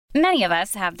Many of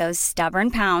us have those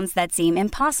stubborn pounds that seem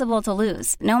impossible to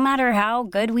lose, no matter how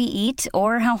good we eat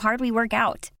or how hard we work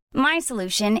out. My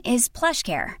solution is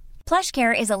PlushCare.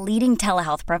 PlushCare is a leading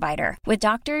telehealth provider with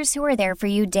doctors who are there for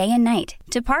you day and night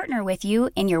to partner with you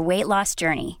in your weight loss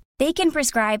journey. They can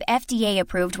prescribe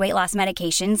FDA-approved weight loss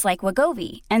medications like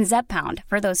Wegovy and Zepbound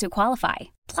for those who qualify.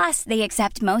 Plus, they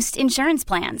accept most insurance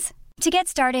plans. To get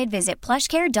started, visit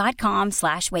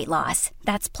plushcare.com/weightloss.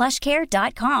 That's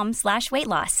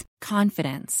plushcare.com/weightloss.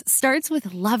 Confidence starts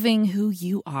with loving who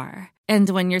you are.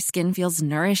 And when your skin feels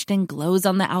nourished and glows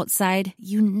on the outside,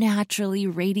 you naturally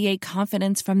radiate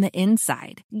confidence from the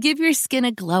inside. Give your skin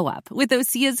a glow up with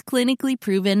Osea's clinically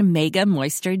proven Mega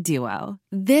Moisture Duo.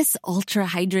 This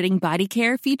ultra-hydrating body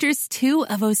care features 2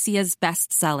 of Osea's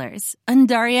best sellers,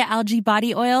 Undaria Algae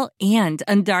Body Oil and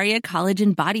Undaria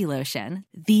Collagen Body Lotion.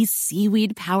 These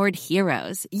seaweed-powered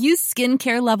heroes use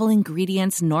skincare-level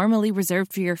ingredients normally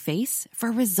reserved for your face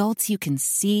for results you can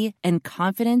see and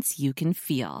confidence you can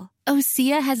feel.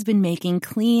 Osea has been making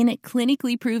clean,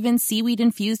 clinically proven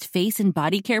seaweed-infused face and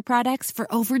body care products for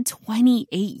over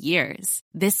 28 years.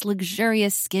 This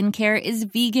luxurious skincare is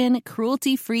vegan,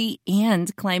 cruelty-free,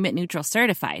 and climate-neutral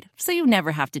certified, so you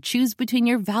never have to choose between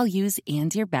your values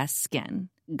and your best skin.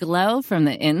 Glow from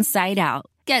the inside out.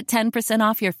 Get 10%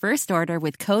 off your first order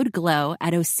with code GLOW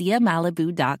at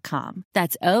OseaMalibu.com.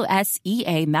 That's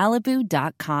OSEA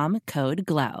Malibu.com, code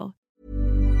GLOW.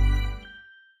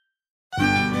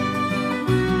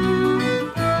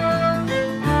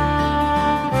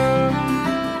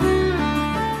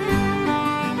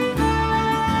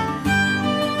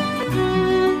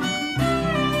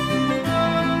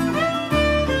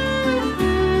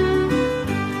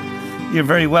 You're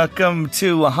very welcome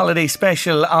to a holiday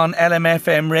special on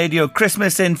LMFM Radio,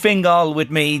 Christmas in Fingal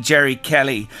with me, Jerry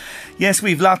Kelly. Yes,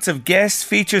 we've lots of guests,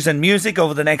 features and music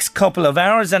over the next couple of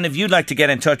hours, and if you'd like to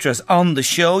get in touch with us on the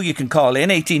show, you can call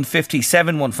in 1850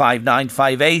 715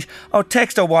 958 or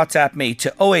text or WhatsApp me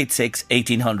to 086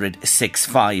 1800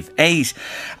 658.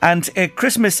 And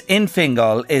Christmas in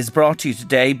Fingal is brought to you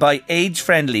today by Age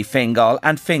Friendly Fingal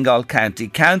and Fingal County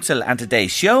Council, and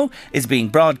today's show is being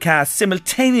broadcast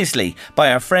simultaneously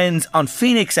by our friends on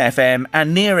Phoenix FM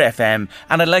and Near FM,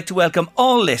 and I'd like to welcome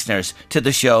all listeners to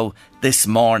the show this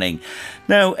morning.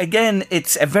 Now, again,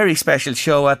 it's a very special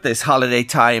show at this holiday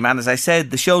time, and as I said,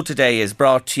 the show today is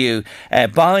brought to you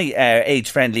by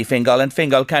Age Friendly Fingal and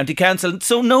Fingal County Council.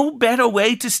 So no better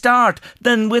way to start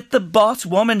than with the boss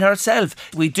woman herself.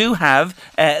 We do have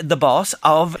the boss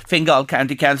of Fingal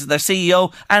County Council, their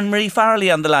CEO, Anne-Marie Farley,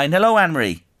 on the line. Hello,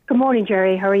 Anne-Marie. Good morning,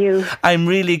 Jerry. How are you? I'm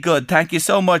really good. Thank you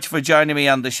so much for joining me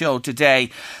on the show today.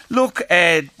 Look,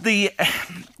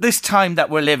 this time that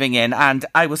we're living in, and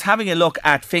I was having a look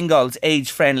at Fingal's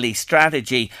age-friendly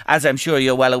strategy. As I'm sure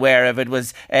you're well aware of, it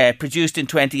was produced in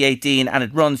 2018 and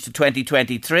it runs to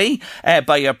 2023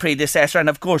 by your predecessor. And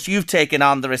of course, you've taken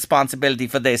on the responsibility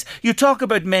for this. You talk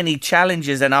about many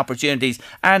challenges and opportunities.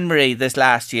 Anne-Marie, this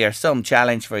last year, some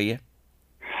challenge for you?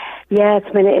 Yeah,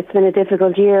 it's been a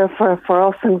difficult year for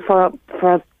us and for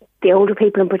the older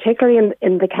people, and particularly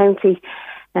in the county.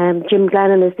 Jim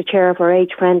Glennon is the chair of our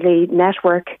Age Friendly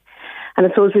Network, and I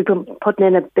suppose we've been putting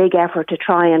in a big effort to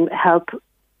try and help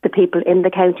the people in the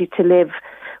county to live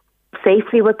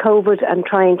safely with COVID and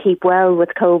try and keep well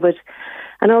with COVID,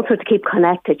 and also to keep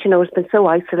connected. You know, it's been so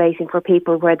isolating for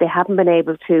people where they haven't been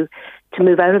able to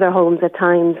move out of their homes at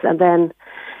times, and then,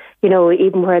 you know,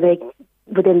 even where they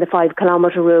within the 5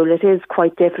 kilometre rule, it is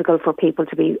quite difficult for people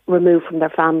to be removed from their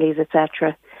families,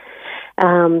 etc.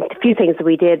 A few things that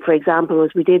we did, for example,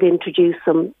 was we did introduce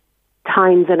some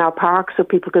times in our parks so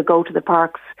people could go to the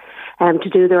parks to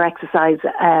do their exercise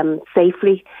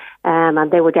safely,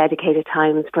 and they were dedicated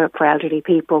times for elderly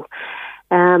people.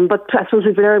 But I suppose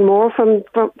we've learned more from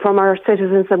our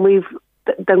citizens than we've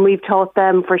taught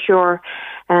them, for sure,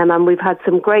 and we've had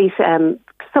some great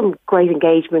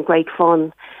engagement, great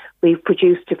fun. We've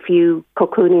produced a few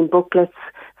cocooning booklets,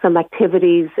 some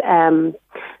activities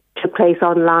took place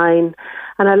online,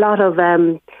 and a lot of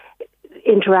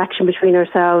interaction between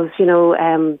ourselves, you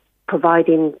know,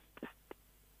 providing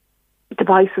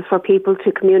devices for people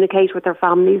to communicate with their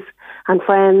families and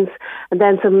friends, and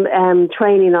then some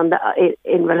training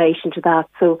in relation to that.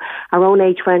 So our own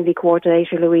age-friendly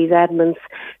coordinator, Louise Edmonds,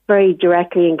 very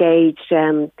directly engaged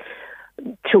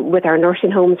with our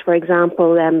nursing homes, for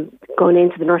example, going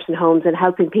into the nursing homes and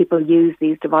helping people use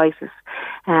these devices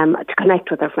to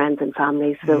connect with their friends and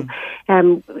families. So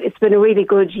it's been a really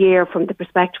good year from the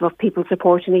perspective of people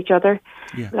supporting each other.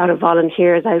 Yeah. A lot of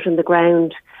volunteers out on the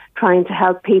ground trying to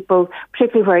help people,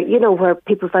 particularly where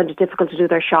people find it difficult to do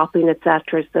their shopping,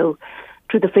 etc. So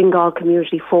through the Fingal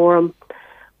Community Forum,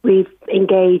 we've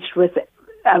engaged with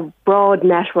a broad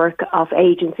network of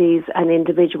agencies and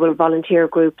individual volunteer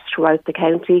groups throughout the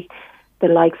county. The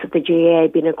likes of the GAA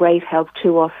being a great help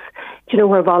to us. Do you know,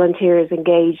 where volunteers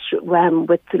engage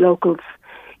with the locals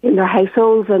in their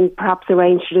households and perhaps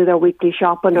arrange to do their weekly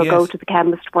shopping or go to the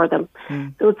chemist for them.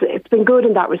 So it's been good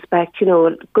in that respect, you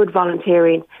know, good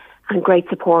volunteering and great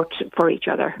support for each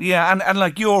other. Yeah, and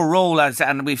like your role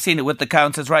and we've seen it with the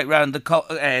councils right around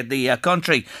the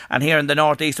country, and here in the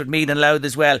northeast with Meath and Louth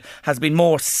as well, has been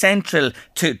more central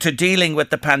to dealing with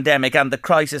the pandemic and the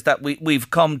crisis that we've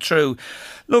come through.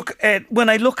 Look, when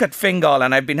I look at Fingal,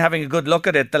 and I've been having a good look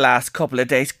at it the last couple of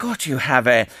days, God, you have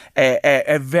a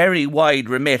very wide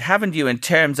remit, haven't you, in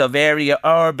terms of area,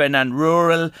 urban and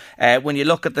rural. When you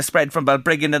look at the spread from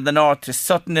Balbriggan in the north to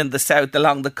Sutton in the south,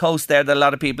 along the coast there that a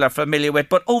lot of people are familiar with,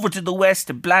 but over to the west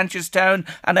to Blanchardstown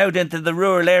and out into the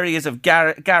rural areas of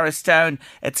Garristown,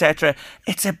 etc.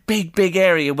 It's a big, big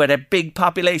area with a big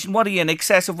population. What are you, in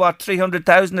excess of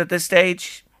 300,000 at this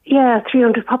stage? Yeah,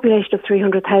 population of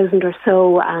 300,000 or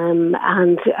so, and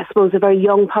I suppose a very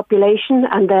young population,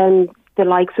 and then the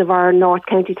likes of our North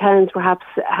County towns perhaps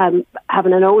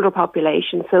having an older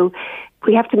population. So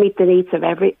we have to meet the needs of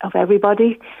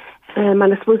everybody. And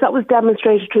I suppose that was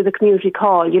demonstrated through the community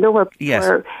call, you know,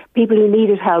 where people who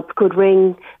needed help could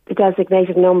ring the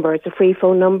designated number. It's a free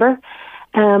phone number.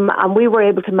 And we were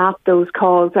able to map those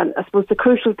calls. And I suppose the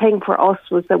crucial thing for us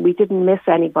was that we didn't miss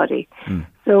anybody.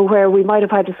 So where we might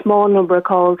have had a small number of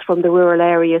calls from the rural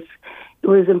areas, it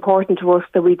was important to us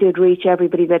that we did reach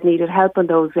everybody that needed help in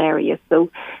those areas.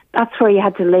 So that's where you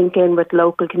had to link in with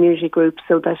local community groups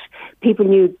so that people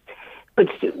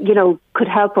could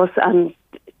help us and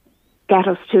get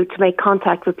us to make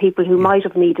contact with people who might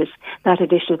have needed that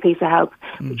additional piece of help,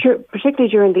 particularly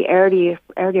during the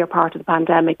earlier part of the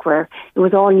pandemic, where it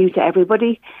was all new to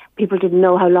everybody. People didn't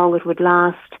know how long it would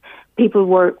last. People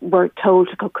were told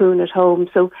to cocoon at home.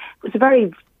 So it was a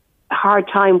very hard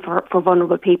time for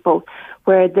vulnerable people,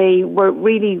 where they were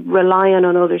really relying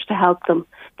on others to help them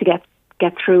to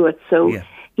get through it. So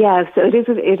so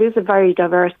it is a very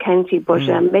diverse county, but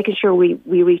making sure we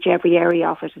reach every area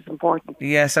of it is important.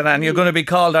 Yes, and you're going to be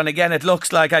called on again. It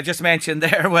looks like, I just mentioned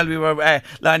there while we were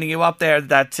lining you up there,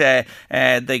 that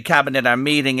the Cabinet are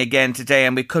meeting again today,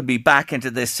 and we could be back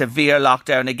into this severe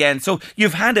lockdown again. So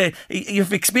you've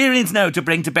experience now to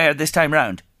bring to bear this time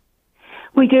round.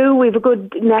 We do. We have a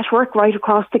good network right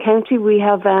across the county. We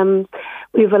have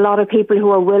a lot of people who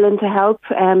are willing to help.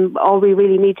 All we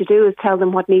really need to do is tell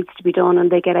them what needs to be done, and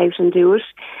they get out and do it.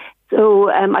 So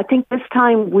I think this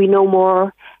time we know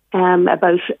more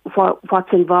about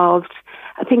what's involved.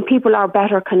 I think people are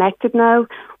better connected now.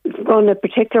 We've run a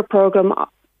particular programme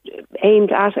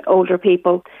aimed at older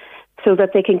people so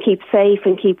that they can keep safe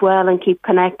and keep well and keep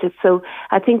connected. So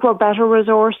I think we're better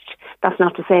resourced. That's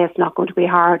not to say it's not going to be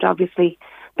hard. Obviously,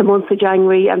 the months of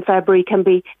January and February can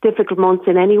be difficult months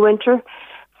in any winter.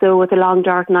 So with the long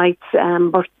dark nights,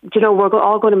 but you know, we're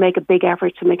all going to make a big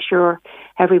effort to make sure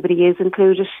everybody is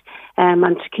included, and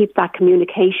to keep that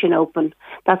communication open.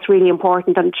 That's really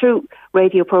important. And through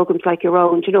radio programs like your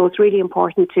own, you know, it's really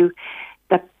important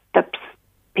that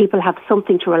people have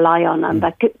something to rely on, and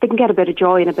that they can get a bit of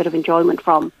joy and a bit of enjoyment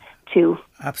from too.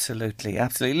 Absolutely.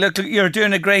 Look, you're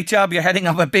doing a great job. You're heading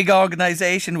up a big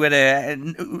organisation with a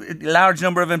large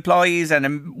number of employees and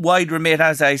a wide remit,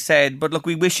 as I said. But look,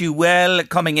 we wish you well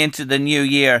coming into the new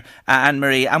year,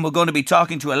 Anne-Marie, and we're going to be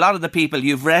talking to a lot of the people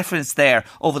you've referenced there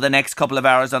over the next couple of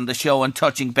hours on the show and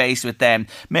touching base with them.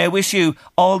 May I wish you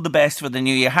all the best for the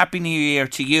new year. Happy New Year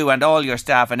to you and all your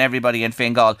staff and everybody in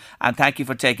Fingal, and thank you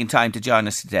for taking time to join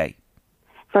us today.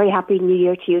 Very happy New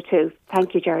Year to you too.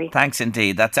 Thank you, Jerry. Thanks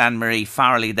indeed. That's Anne-Marie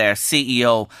Farrelly there,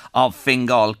 CEO of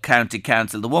Fingal County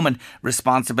Council, the woman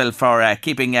responsible for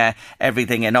keeping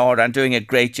everything in order and doing a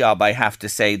great job, I have to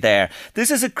say there.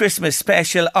 This is a Christmas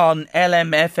special on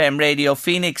LMFM Radio,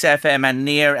 Phoenix FM and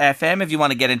Near FM. If you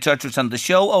want to get in touch with us on the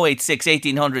show, 086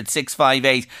 1800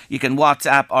 658. You can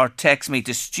WhatsApp or text me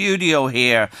to studio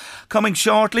here. Coming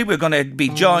shortly, we're going to be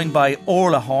joined by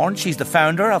Orla Horn. She's the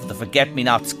founder of the Forget Me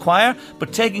Nots Choir,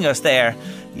 but taking us there,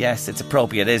 yes, it's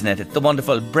appropriate, isn't it? It's the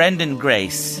wonderful Brendan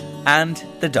Grace and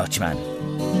the Dutchman.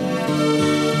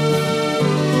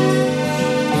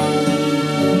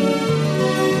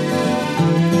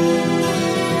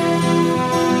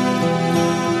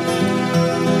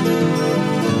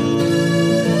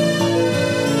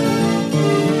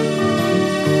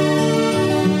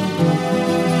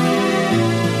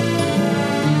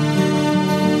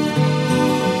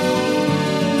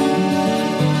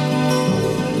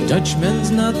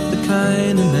 Dutchman's not the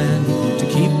kind of man to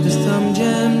keep his thumb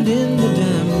jammed in the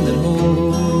dam that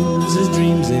holds his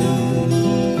dreams in.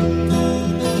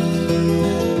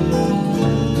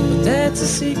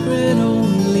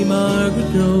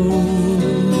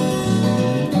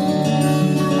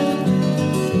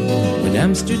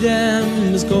 Amsterdam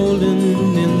is golden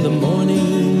in the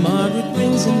morning. Margaret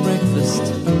brings him breakfast.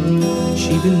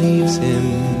 She believes him.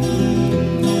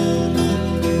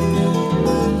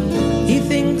 He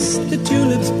thinks the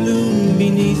tulips bloom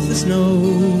beneath the snow.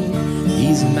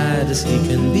 He's mad as he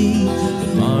can be,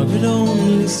 but Margaret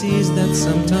only sees that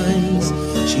sometimes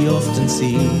she often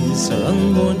sees her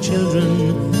unborn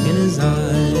children in his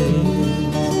eyes.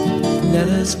 Let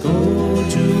us go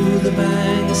to the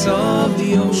banks of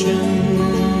the ocean,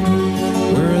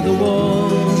 where the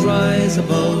walls rise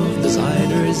above the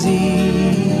Zuider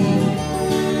Zee.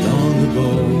 Long ago,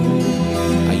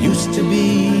 I used to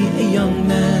be a young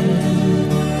man,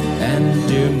 and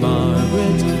dear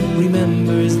Margaret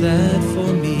remembers that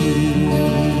for me.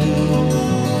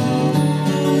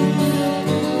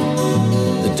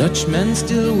 The Dutchman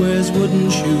still wears wooden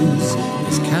shoes.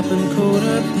 His cap and coat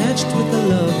are patched with the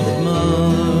love that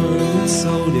Margaret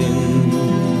sewed in.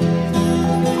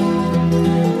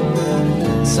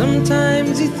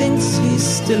 Sometimes he thinks he's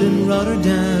still in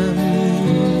Rotterdam.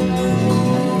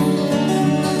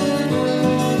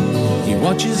 He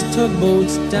watches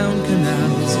tugboats down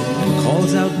canals and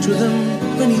calls out to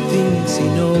them when he thinks he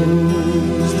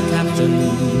knows the captain.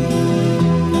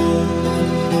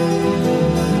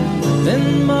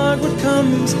 Then Margaret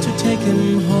comes to take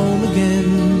him home again,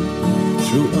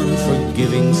 through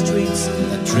unforgiving streets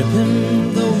that trip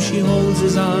him though she holds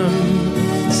his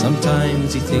arm.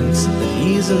 Sometimes he thinks that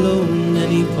he's alone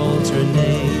and he calls her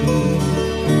name.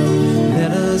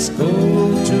 Let us go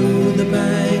to the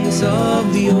banks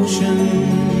of the ocean,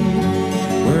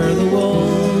 where the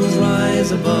walls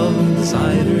rise above the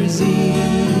Zuider Zee.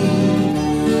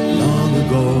 Long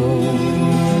ago,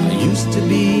 I used to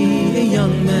be a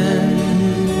young man,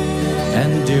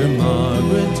 and dear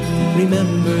Margaret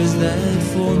remembers that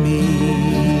for me.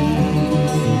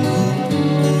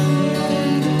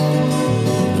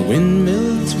 The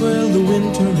windmills whirl the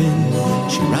winter in.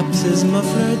 She wraps his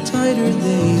muffler tighter.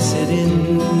 They sit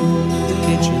in the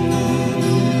kitchen.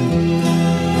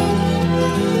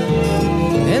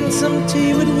 And some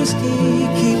tea with whiskey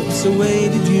keeps away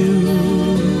the dew.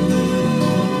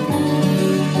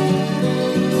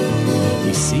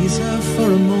 He sees her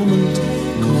for a moment,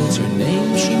 calls her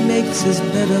name. She makes his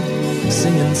bed up,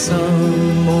 singing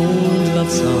some old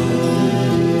love song.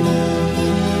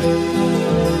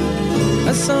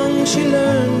 A song she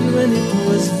learned when it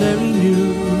was very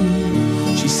new.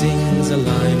 She sings a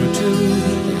line or two,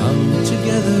 come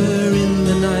together in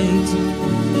the night.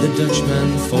 The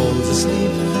Dutchman falls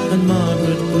asleep and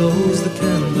Margaret blows the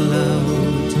candle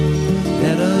out.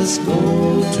 Let us go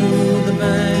to the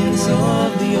banks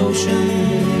of the ocean,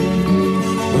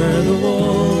 where the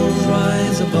walls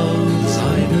rise above the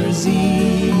Zuider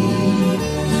Zee.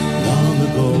 Long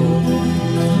ago,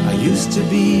 I used to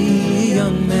be a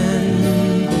young man,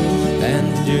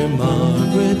 and dear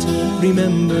Margaret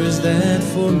remembers that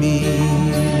for me.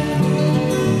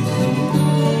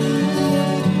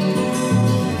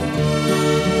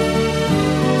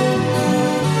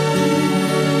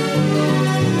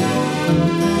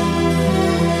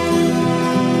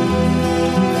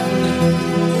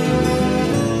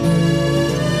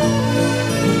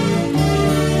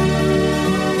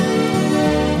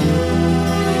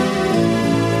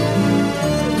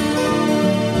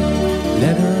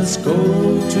 Let us go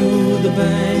to the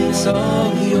banks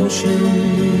of the ocean,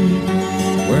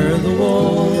 where the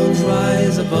walls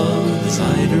rise above the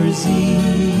Zuider Zee.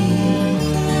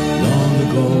 Long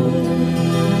ago,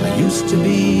 I used to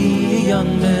be a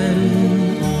young man,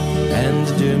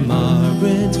 and dear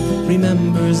Margaret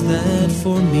remembers that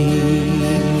for me.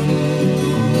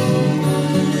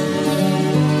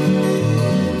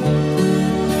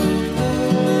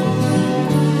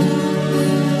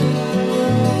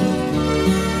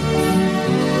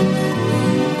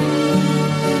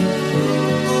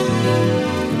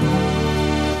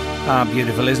 Ah,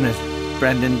 beautiful, isn't it?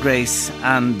 Brendan Grace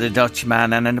and the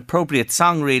Dutchman, and an appropriate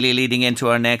song really leading into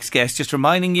our next guest. Just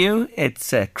reminding you,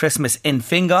 it's Christmas in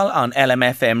Fingal on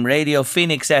LMFM Radio,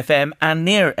 Phoenix FM and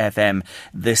Near FM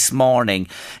this morning.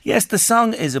 Yes, the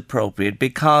song is appropriate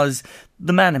because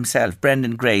the man himself,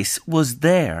 Brendan Grace, was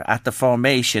there at the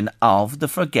formation of the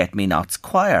Forget-Me-Nots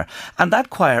Choir. And that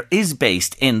choir is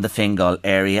based in the Fingal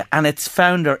area, and its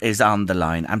founder is on the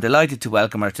line. I'm delighted to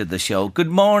welcome her to the show. Good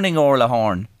morning, Orla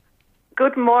Horn.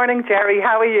 Good morning, Jerry.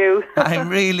 How are you? I'm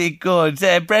really good.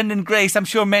 Brendan Grace, I'm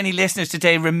sure many listeners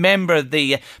today remember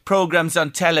the programmes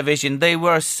on television. They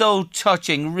were so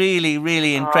touching, really,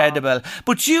 really incredible.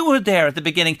 But you were there at the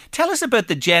beginning. Tell us about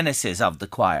the genesis of the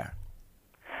choir.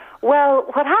 Well,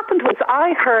 what happened was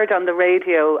I heard on the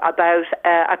radio about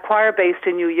a choir based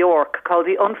in New York called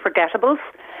the Unforgettables.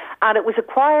 And it was a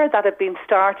choir that had been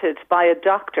started by a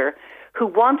doctor who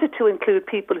wanted to include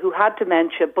people who had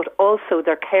dementia, but also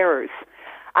their carers.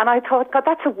 And I thought, God,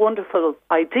 that's a wonderful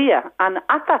idea. And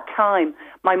at that time,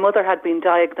 my mother had been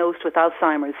diagnosed with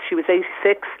Alzheimer's. She was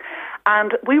 86.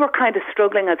 And we were kind of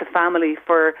struggling as a family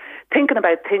for thinking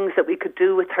about things that we could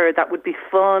do with her that would be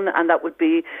fun and that would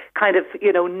be kind of,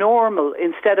 normal,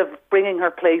 instead of bringing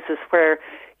her places where,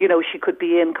 she could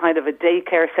be in kind of a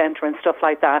daycare centre and stuff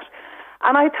like that.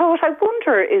 And I thought, I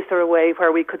wonder, is there a way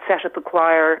where we could set up a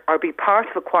choir or be part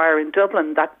of a choir in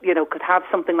Dublin that, could have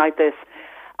something like this?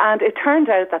 And it turned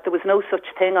out that there was no such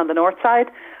thing on the north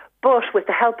side. But with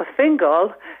the help of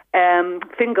Fingal,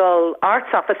 Fingal Arts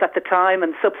Office at the time,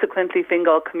 and subsequently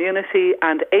Fingal Community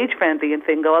and Age Friendly in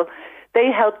Fingal,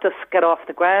 they helped us get off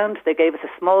the ground. They gave us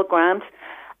a small grant.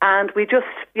 And we just,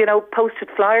 posted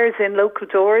flyers in local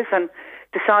doors and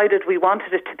decided we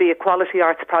wanted it to be a quality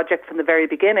arts project from the very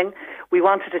beginning. We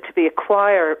wanted it to be a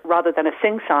choir rather than a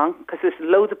sing-song, because there's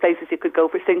loads of places you could go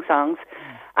for sing-songs.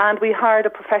 And we hired a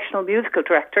professional musical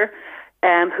director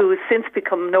who has since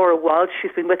become Nora Walsh.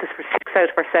 She's been with us for 6 out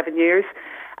of our 7 years.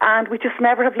 And we just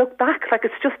never have looked back. Like,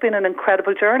 it's just been an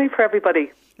incredible journey for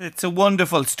everybody. It's a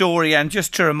wonderful story, and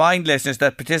just to remind listeners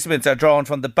that participants are drawn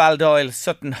from the Baldoyle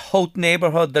Sutton Hote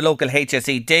neighbourhood, the local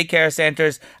HSE daycare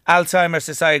centres, Alzheimer's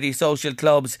Society social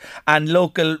clubs and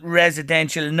local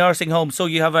residential nursing homes. So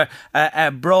you have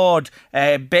a broad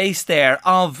base there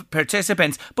of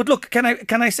participants. But look, can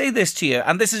I say this to you,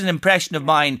 and this is an impression of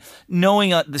mine,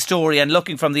 knowing the story and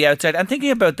looking from the outside and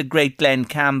thinking about the great Glenn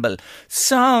Campbell.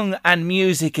 Song and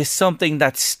music is something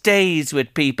that stays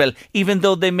with people, even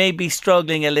though they may be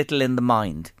struggling a little in the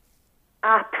mind.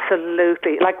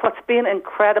 Absolutely. Like, what's been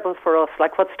incredible for us,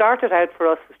 like what started out for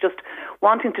us was just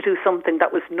wanting to do something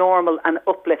that was normal and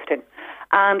uplifting.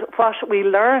 And what we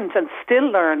learned and still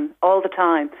learn all the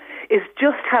time is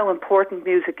just how important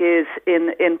music is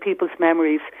in people's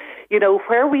memories.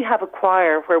 Where we have a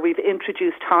choir, where we've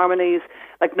introduced harmonies,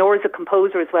 like Nora's a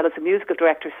composer as well as a musical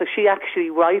director, so she actually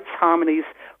writes harmonies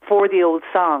for the old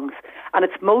songs. And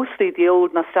it's mostly the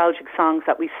old nostalgic songs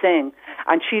that we sing.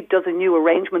 And she does a new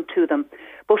arrangement to them.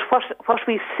 But what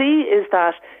we see is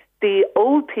that the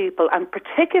old people, and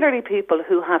particularly people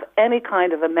who have any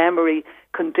kind of a memory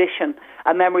condition,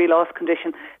 a memory loss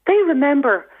condition, they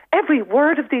remember every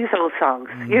word of these old songs.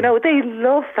 They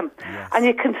love them. Yes. And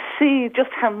you can see just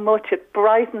how much it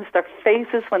brightens their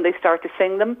faces when they start to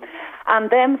sing them. And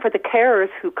then for the carers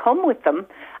who come with them,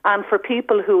 and for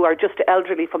people who are just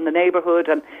elderly from the neighbourhood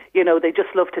and, they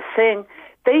just love to sing,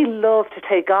 they love to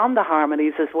take on the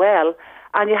harmonies as well.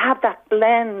 And you have that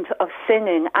blend of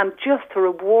singing, and just the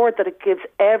reward that it gives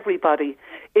everybody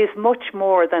is much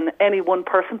more than any one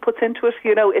person puts into it.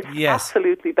 It's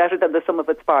absolutely better than the sum of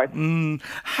its parts.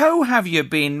 How have you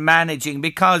been managing?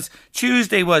 Because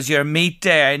Tuesday was your meet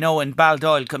day, I know, in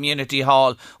Baldoyle Community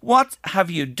Hall. What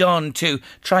have you done to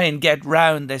try and get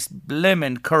round this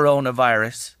blimmin'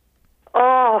 coronavirus?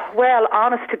 Oh, well,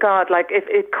 honest to God, like, if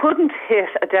it couldn't hit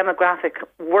a demographic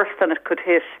worse than it could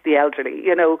hit the elderly,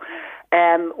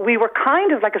 we were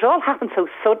kind of like, it all happened so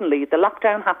suddenly. The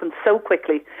lockdown happened so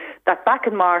quickly that back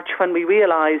in March, when we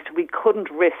realised we couldn't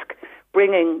risk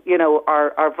bringing,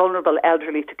 our vulnerable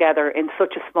elderly together in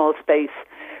such a small space,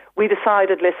 we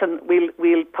decided, listen,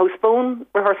 we'll postpone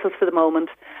rehearsals for the moment.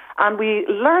 And we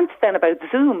learnt then about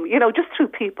Zoom, just through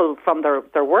people from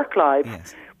their work lives.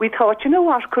 Yes. We thought,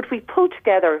 could we pull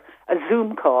together a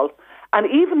Zoom call? And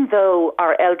even though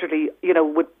our elderly,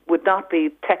 would not be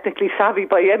technically savvy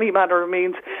by any manner of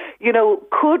means,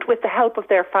 could, with the help of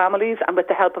their families and with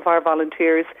the help of our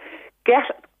volunteers,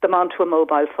 get them onto a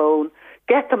mobile phone,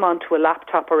 get them onto a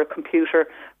laptop or a computer,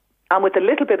 and with a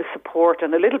little bit of support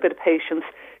and a little bit of patience,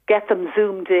 get them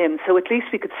zoomed in. So at least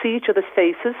we could see each other's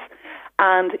faces.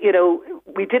 And,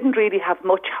 we didn't really have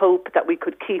much hope that we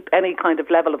could keep any kind of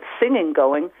level of singing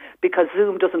going, because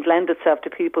Zoom doesn't lend itself to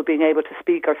people being able to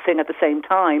speak or sing at the same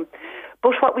time.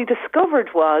 But what we discovered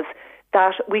was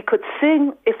that we could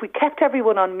sing, if we kept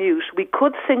everyone on mute, we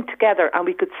could sing together and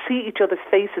we could see each other's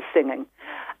faces singing.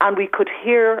 And we could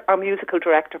hear our musical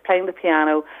director playing the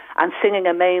piano and singing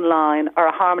a main line or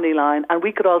a harmony line, and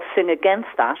we could all sing against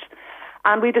that.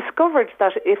 And we discovered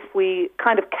that if we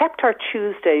kind of kept our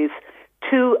Tuesdays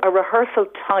to a rehearsal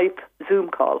type Zoom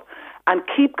call and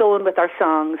keep going with our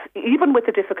songs, even with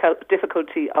the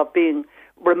difficulty of being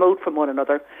remote from one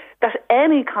another, that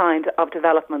any kind of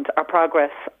development or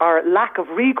progress or lack of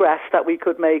regress that we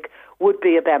could make would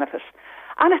be a benefit.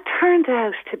 And it turned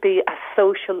out to be a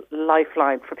social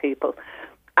lifeline for people.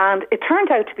 And it turned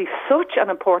out to be such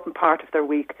an important part of their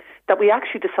week that we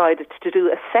actually decided to do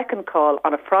a second call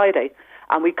on a Friday.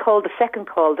 And we called the second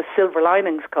call the Silver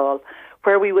Linings Call,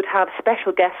 where we would have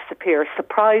special guests appear,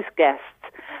 surprise guests.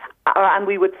 And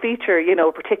we would feature,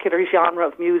 a particular genre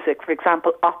of music, for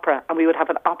example, opera, and we would have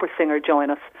an opera singer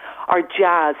join us, or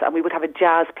jazz, and we would have a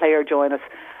jazz player join us.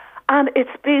 And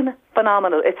it's been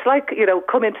phenomenal. It's like,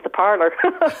 come into the parlour.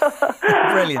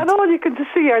 Brilliant. And all you can just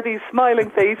see are these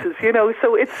smiling faces,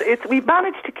 So we've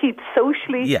managed to keep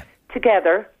socially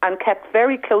together and kept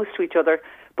very close to each other.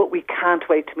 But we can't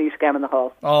wait to meet again in the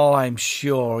hall. Oh, I'm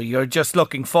sure. You're just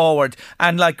looking forward.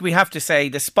 And we have to say,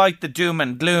 despite the doom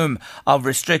and gloom of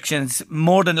restrictions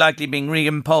more than likely being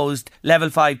reimposed level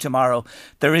 5 tomorrow,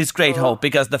 there is great hope,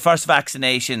 because the first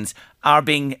vaccinations are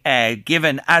being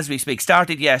given as we speak,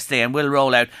 started yesterday and will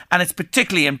roll out. And it's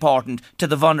particularly important to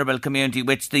the vulnerable community,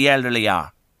 which the elderly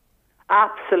are.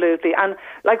 Absolutely. And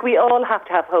we all have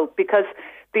to have hope, because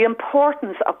the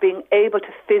importance of being able to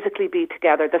physically be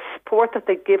together, the support that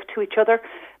they give to each other,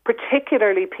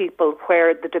 particularly people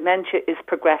where the dementia is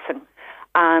progressing.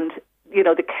 And,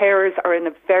 the carers are in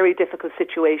a very difficult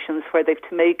situations where they have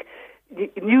to make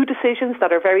new decisions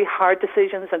that are very hard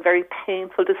decisions and very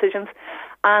painful decisions.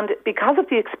 And because of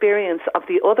the experience of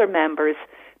the other members,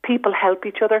 people help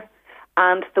each other.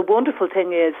 And the wonderful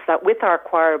thing is that with our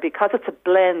choir, because it's a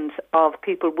blend of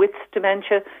people with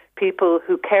dementia, people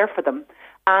who care for them,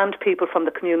 and people from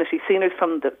the community, seniors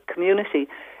from the community,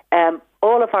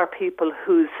 all of our people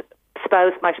whose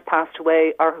spouse might have passed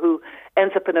away or who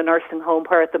ends up in a nursing home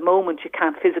where at the moment you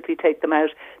can't physically take them out,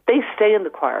 they stay in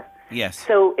the choir. Yes.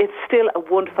 So it's still a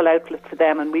wonderful outlet for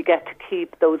them, and we get to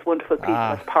keep those wonderful people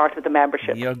as part of the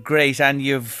membership. You're great, and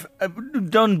you've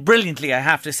done brilliantly, I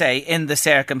have to say, in the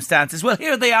circumstances. Well,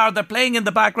 here they are. They're playing in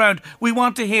the background. We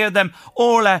want to hear them.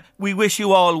 Orla, we wish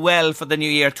you all well for the new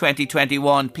year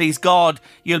 2021. Please God,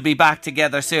 you'll be back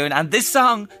together soon. And this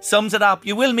song sums it up.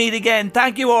 You will meet again.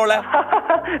 Thank you, Orla.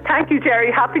 Thank you, Jerry.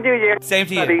 Happy New Year. Same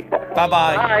to you.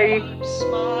 Bye-bye. Bye. I'm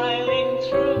smiling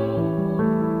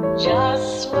through,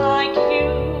 just like you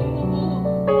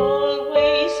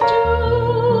always do,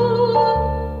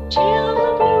 till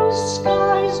the blue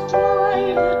skies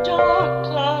drive the dark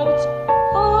clouds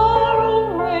far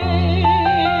away.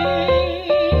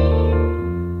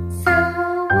 So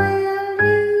will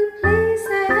you please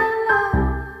say hello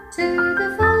to the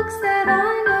folks that I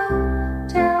know?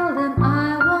 Tell them I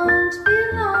won't be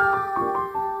long.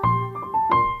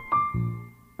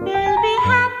 They'll be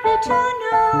happy to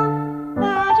know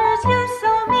that as you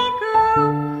saw me go,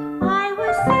 I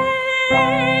was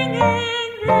singing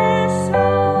this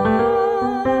song.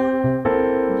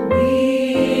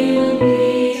 We'll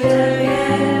meet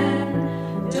again,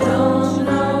 don't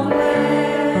know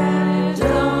where,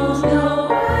 don't know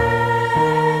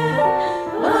when,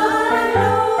 but I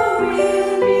know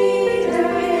we'll meet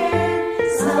again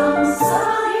some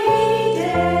sunny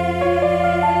day.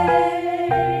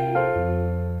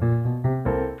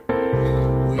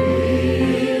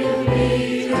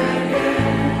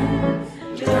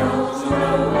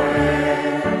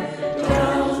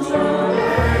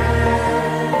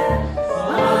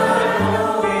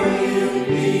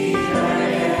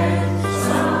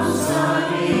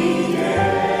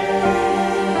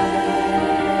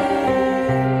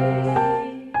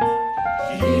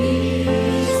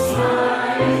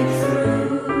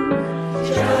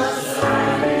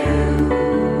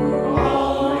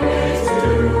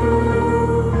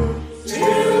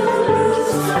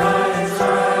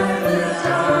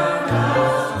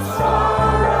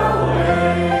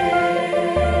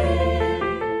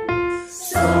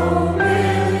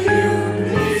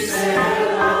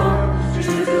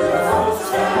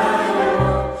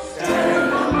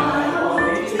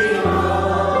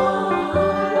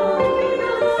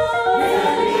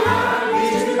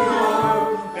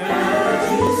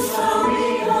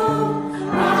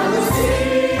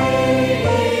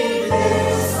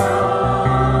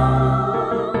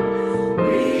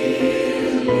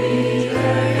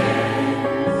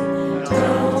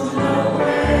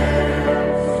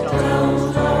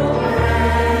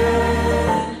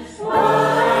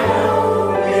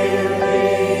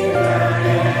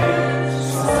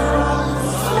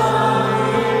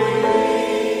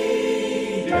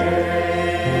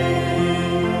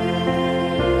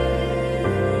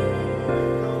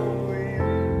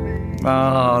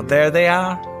 Oh, there they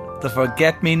are, the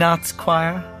Forget-Me-Nots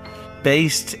choir,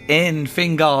 based in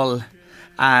Fingal.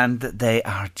 and they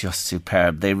are just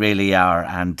superb. They really are.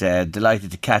 And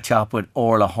delighted to catch up with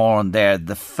Orla Horn there,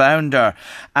 the founder.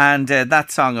 And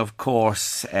that song, of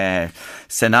course,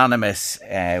 synonymous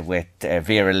with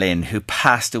Vera Lynn, who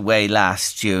passed away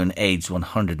last June, aged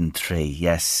 103.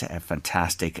 Yes, a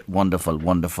fantastic, wonderful,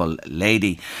 wonderful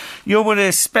lady. You're with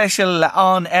a special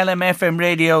on LMFM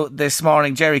radio this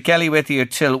morning. Jerry Kelly with you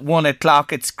till 1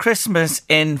 o'clock. It's Christmas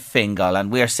in Fingal,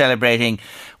 and we're celebrating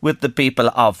with the people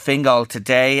of Fingal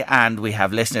today, and we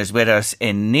have listeners with us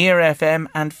in Near FM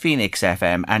and Phoenix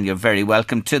FM, and you're very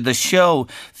welcome to the show.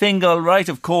 Fingal, right,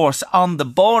 of course, on the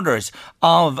borders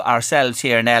of ourselves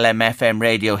here in LMFM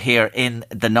radio here in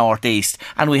the northeast,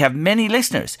 and we have many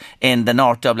listeners in the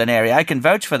North Dublin area. I can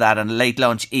vouch for that on late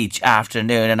lunch each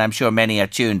afternoon, and I'm sure many are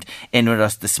tuned in with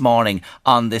us this morning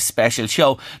on this special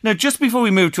show. Now, just before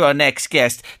we move to our next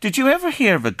guest, did you ever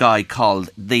hear of a guy called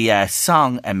the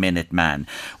Song a Minute Man?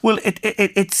 Well,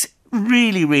 it's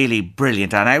really, really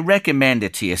brilliant, and I recommend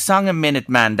it to you.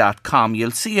 songaminateman.com.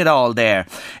 You'll see it all there.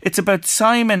 It's about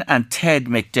Simon and Ted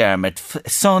McDermott,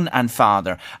 son and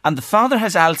father. And the father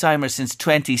has Alzheimer's since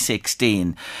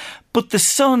 2016. But the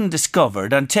son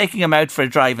discovered, on taking him out for a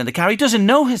drive in the car, he doesn't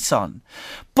know his son.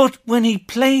 But when he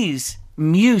plays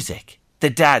music, the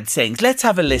dad sings. Let's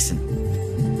have a listen.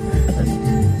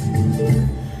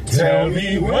 Tell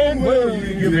me, when will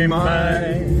you be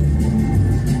mine?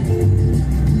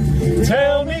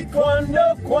 Tell me quando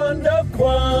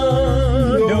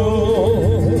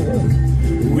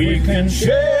we can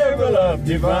share a love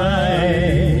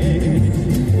divine.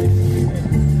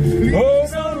 Oh,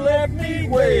 don't let me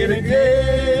wait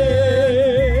again.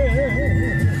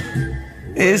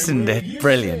 Isn't it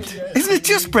brilliant? Isn't it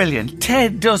just brilliant?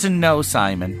 Ted doesn't know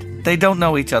Simon. They don't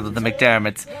know each other, the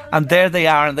McDermotts. And there they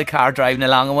are in the car driving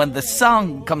along, and when the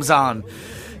song comes on,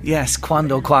 yes,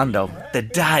 quando, the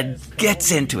dad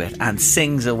gets into it and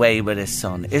sings away with his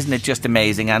son. Isn't it just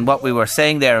amazing? And what we were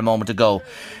saying there a moment ago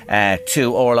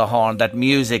to Orla Horn, that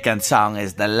music and song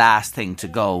is the last thing to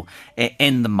go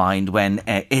in the mind when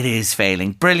it is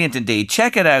failing. Brilliant indeed.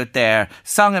 Check it out there,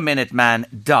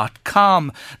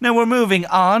 songaminateman.com. Now we're moving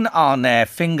on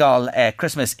Fingal,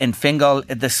 Christmas in Fingal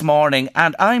this morning,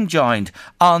 and I'm joined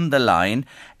on the line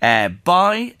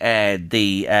by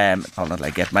hold on, I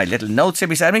get my little notes here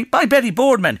beside me, by Betty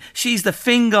Boardman. She's the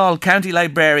Fingal County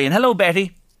Librarian. Hello,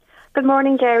 Betty. Good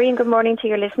morning, Jerry, and good morning to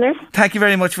your listeners. Thank you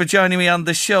very much for joining me on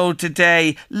the show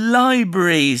today.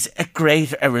 Libraries, a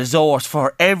great resource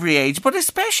for every age, but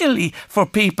especially for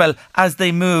people as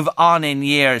they move on in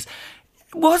years.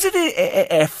 Was it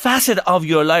a facet of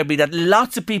your library that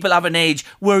lots of people of an age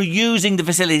were using the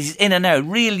facilities in and out,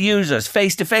 real users,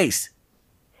 face to face?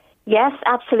 Yes,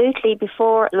 absolutely.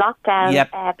 Before lockdown,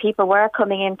 Yep. People were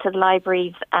coming into the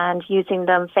libraries and using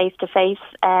them face-to-face.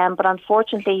 But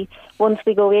unfortunately, once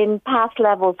we go in past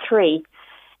level 3,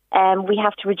 we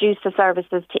have to reduce the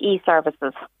services to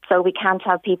e-services. So we can't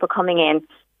have people coming in.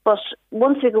 But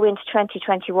once we go into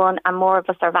 2021 and more of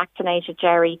us are vaccinated,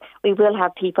 Jerry, we will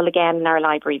have people again in our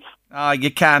libraries. Oh,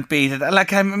 you can't beat it.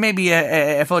 Like, I'm maybe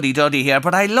a fuddy-duddy here,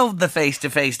 but I love the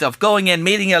face-to-face stuff. Going in,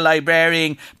 meeting a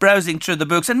librarian, browsing through the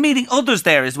books and meeting others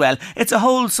there as well. It's a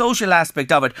whole social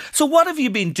aspect of it. So what have you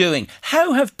been doing?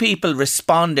 How have people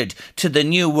responded to the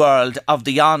new world of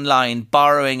the online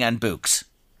borrowing and books?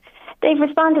 They've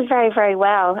responded very, very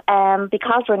well.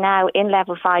 Because we're now in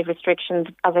level 5 restrictions,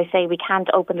 as I say, we can't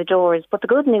open the doors. But the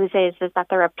good news is that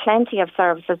there are plenty of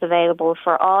services available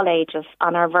for all ages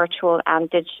on our virtual and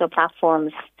digital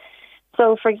platforms.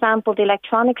 So, for example, the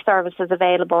electronic services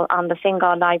available on the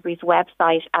Fingal Library's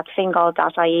website at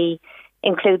fingal.ie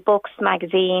include books,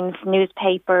 magazines,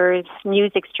 newspapers,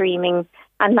 music streaming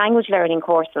and language learning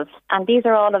courses. And these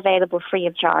are all available free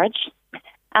of charge.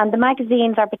 And the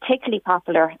magazines are particularly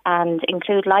popular and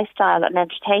include lifestyle and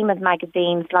entertainment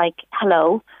magazines like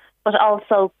Hello, but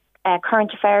also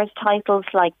current affairs titles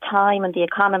like Time and The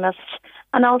Economist,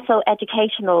 and also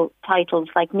educational titles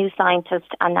like New Scientist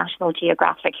and National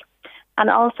Geographic. And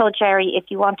also, Jerry,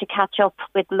 if you want to catch up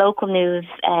with local news,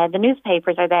 the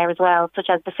newspapers are there as well, such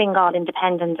as the Fingal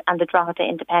Independent and the Drogheda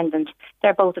Independent.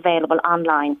 They're both available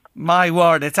online. My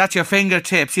word, it's at your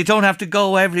fingertips. You don't have to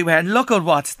go everywhere. And look at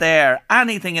what's there.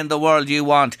 Anything in the world you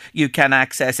want, you can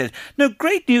access it. Now,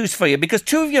 great news for you, because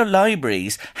 2 of your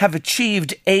libraries have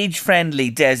achieved age-friendly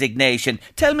designation.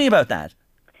 Tell me about that.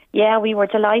 Yeah, we were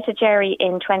delighted, Jerry,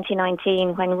 in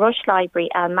 2019 when Rush Library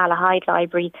and Malahide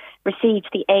Library received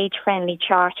the Age-Friendly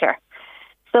Charter.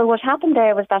 So what happened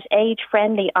there was that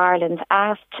Age-Friendly Ireland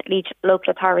asked each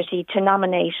local authority to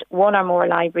nominate one or more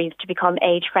libraries to become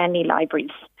age-friendly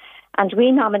libraries. And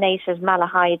we nominated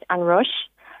Malahide and Rush.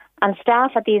 And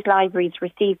staff at these libraries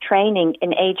receive training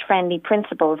in age-friendly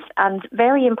principles, and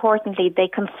very importantly, they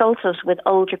consulted with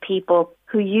older people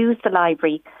who use the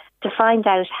library to find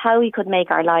out how we could make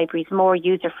our libraries more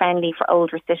user-friendly for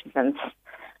older citizens.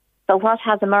 So what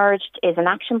has emerged is an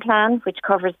action plan which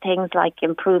covers things like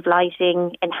improved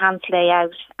lighting, enhanced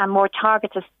layout, and more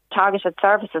targeted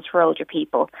services for older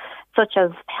people, such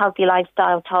as healthy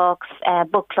lifestyle talks,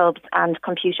 book clubs, and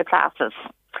computer classes.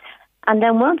 And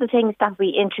then one of the things that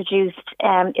we introduced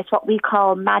is what we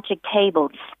call magic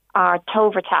tables, or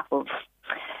Tovertaffels.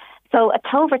 So a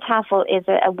Tovertaffel is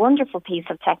a wonderful piece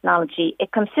of technology.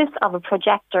 It consists of a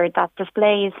projector that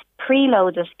displays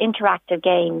preloaded interactive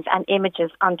games and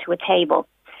images onto a table.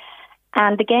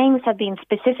 And the games have been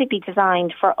specifically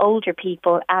designed for older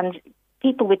people and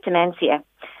people with dementia.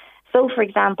 So, for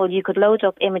example, you could load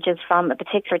up images from a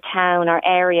particular town or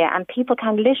area, and people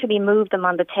can literally move them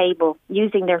on the table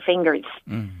using their fingers.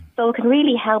 So it can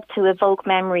really help to evoke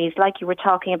memories, like you were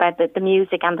talking about the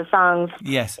music and the songs.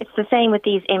 Yes. It's the same with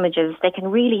these images. They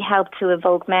can really help to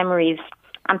evoke memories,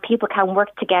 and people can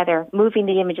work together, moving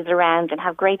the images around, and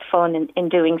have great fun in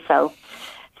doing so.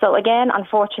 So again,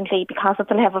 unfortunately, because of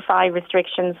the level 5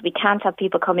 restrictions, we can't have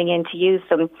people coming in to use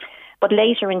them. But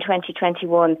later in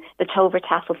 2021, the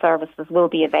Tovertaffel services will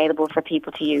be available for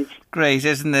people to use. Great.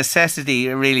 Is necessity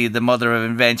really the mother of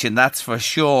invention? That's for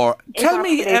sure. Tell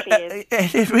me,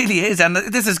 it really is. And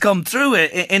this has come through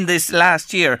in this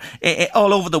last year,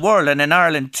 all over the world and in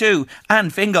Ireland too,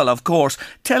 and Fingal, of course.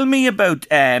 Tell me about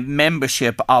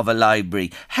membership of a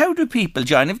library. How do people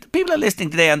join? If people are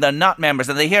listening today and they're not members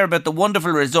and they hear about the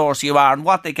wonderful resource you are and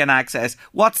what they can access,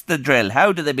 what's the drill?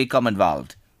 How do they become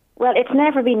involved? Well, it's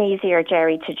never been easier,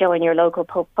 Jerry, to join your local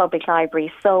public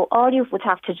library. So all you would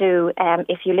have to do,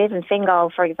 if you live in Fingal,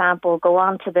 for example, go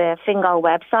on to the Fingal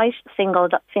website,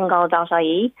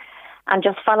 fingal.ie, and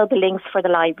just follow the links for the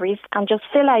libraries and just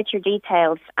fill out your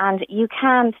details, and you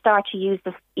can start to use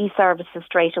the e-services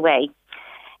straight away.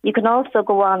 You can also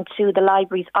go on to the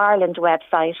Libraries Ireland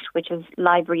website, which is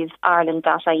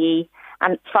librariesireland.ie,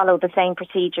 and follow the same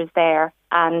procedures there,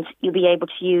 and you'll be able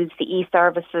to use the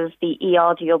e-services, the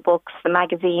e-audio books, the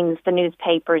magazines, the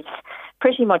newspapers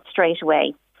pretty much straight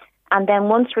away. And then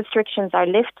once restrictions are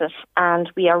lifted and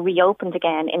we are reopened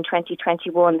again in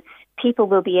 2021, people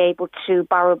will be able to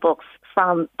borrow books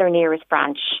from their nearest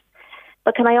branch.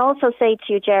 But can I also say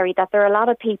to you, Jerry, that there are a lot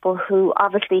of people who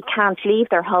obviously can't leave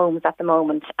their homes at the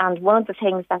moment. And one of the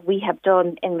things that we have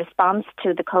done in response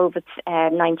to the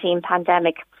COVID-19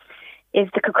 pandemic is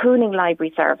the cocooning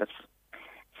library service.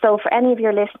 So for any of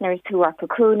your listeners who are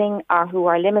cocooning or who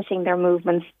are limiting their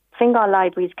movements, Fingal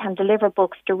libraries can deliver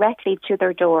books directly to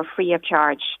their door free of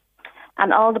charge.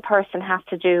 And all the person has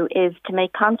to do is to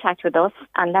make contact with us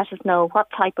and let us know what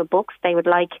type of books they would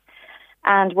like,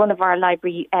 and one of our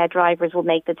library drivers will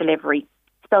make the delivery.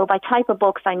 So by type of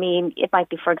books, I mean, it might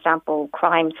be, for example,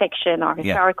 crime fiction or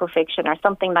historical fiction or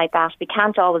something like that. We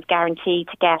can't always guarantee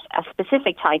to get a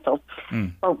specific title.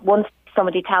 But once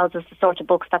somebody tells us the sort of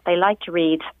books that they like to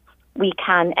read, we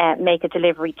can make a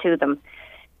delivery to them.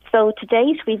 So to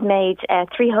date, we've made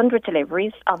 300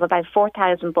 deliveries of about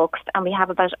 4,000 books, and we have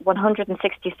about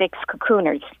 166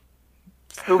 cocooners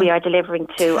who we are delivering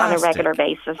to on a regular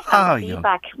basis. And the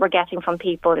feedback we're getting from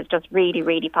people is just really,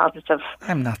 really positive.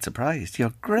 I'm not surprised.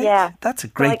 You're great. Yeah. That's a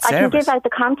great service. I can give out the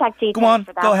contact details. Go on,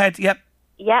 for that. go ahead. Yep.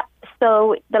 Yep.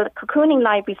 So the cocooning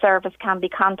library service can be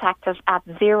contacted at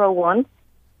 01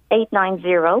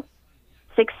 890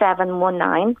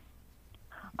 6719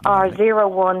 or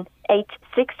 01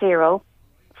 860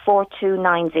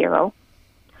 4290,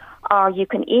 or you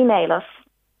can email us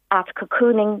at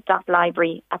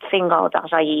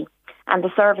cocooning.library@fingal.ie, and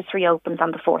the service reopens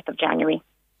on the 4th of January.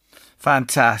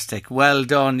 Fantastic. Well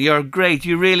done. You're great.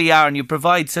 You really are, and you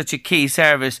provide such a key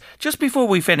service. Just before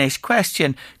we finish,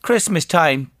 question, Christmas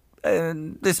time,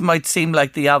 this might seem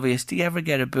like the obvious. Do you ever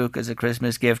get a book as a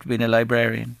Christmas gift being a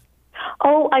librarian?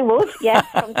 Oh, I would, yes,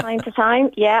 from time to time.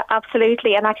 Yeah,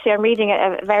 absolutely. And actually, I'm reading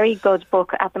a very good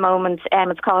book at the moment.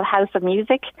 It's called House of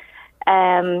Music,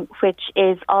 which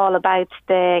is all about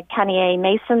the Kanye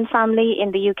Mason family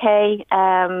in the UK.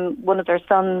 One of their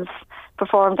sons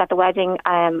performed at the wedding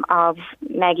of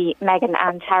Meghan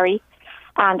and Harry.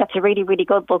 And that's a really, really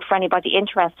good book for anybody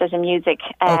interested in music,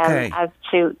 as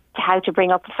to how to bring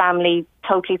up a family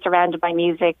totally surrounded by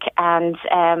music and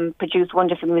produce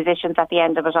wonderful musicians at the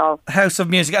end of it all. House of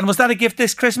Music. And was that a gift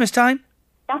this Christmas time?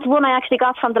 That's one I actually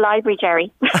got from the library,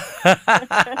 Jerry.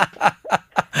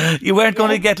 You weren't going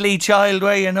to get Lee Child,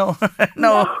 were you? No.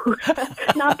 No,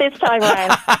 not this time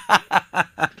around.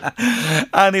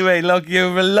 Anyway, look, you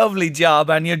have a lovely job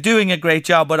and you're doing a great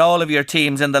job with all of your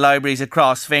teams in the libraries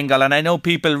across Fingal, and I know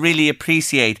people really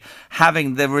appreciate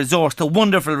having the resource, the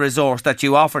wonderful resource that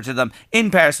you offer to them in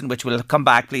person, which will come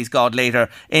back, please God, later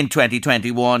in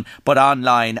 2021, but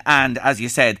online, and as you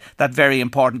said, that very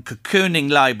important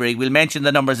cocooning library. We'll mention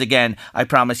the numbers again, I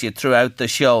promise you, throughout the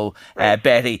show,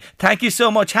 Betty. Thank you so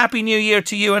much. Happy New Year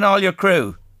to you and all your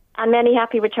crew. And many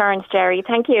happy returns, Jerry.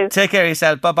 Thank you. Take care of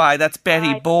yourself. Bye-bye. That's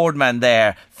Betty Boardman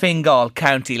there, Fingal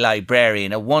County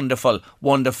Librarian. A wonderful,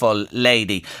 wonderful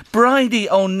lady. Bridie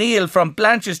O'Neill from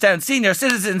Blanchardstown Senior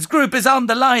Citizens Group is on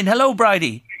the line. Hello,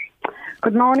 Bridie.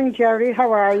 Good morning, Jerry.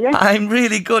 How are you? I'm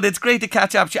really good. It's great to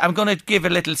catch up. I'm going to give a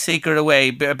little secret away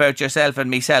about yourself and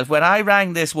myself. When I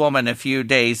rang this woman a few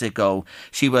days ago,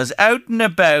 she was out and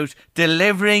about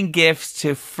delivering gifts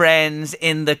to friends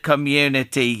in the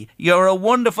community. You're a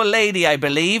wonderful lady, I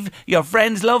believe. Your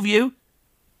friends love you.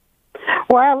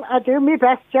 Well, I do my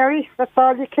best, Jerry. That's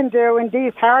all you can do in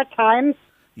these hard times.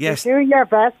 Yes. You do your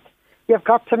best. You've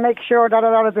got to make sure that a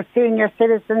lot of the senior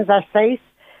citizens are safe,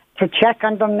 to check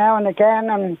on them now and again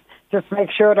and just make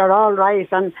sure they're all right.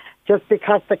 And just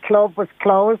because the club was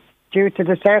closed due to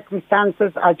the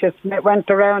circumstances, I just went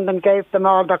around and gave them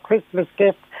all their Christmas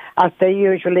gifts as they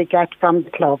usually get from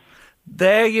the club.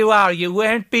 There you are. You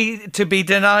weren't to be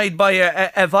denied by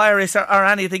a virus or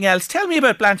anything else. Tell me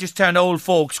about Blanchardstown Old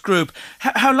Folks Group.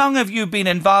 How long have you been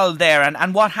involved there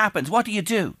and what happens? What do you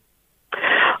do?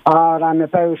 I'm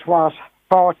about,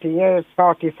 40 years,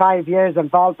 45 years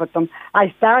involved with them.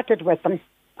 I started with them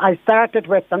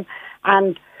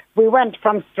and we went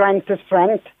from strength to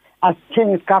strength as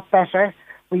things got better.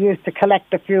 We used to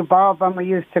collect a few bob and we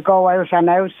used to go out on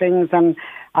outings, and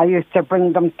I used to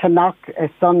bring them to Knock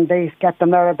Sundays, get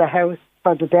them out of the house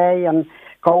for the day and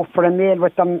go for a meal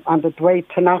with them on the way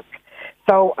to Knock.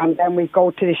 So, and then we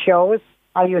go to the shows.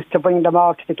 I used to bring them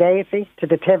all to the Gaiety, to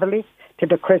the Tivoli, to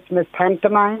the Christmas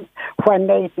pantomime. When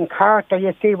Nathan Carter,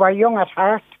 you see, we're young at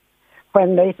heart.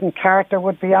 When Nathan Carter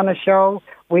would be on a show,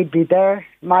 we'd be there.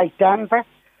 Mike Denver.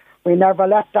 We never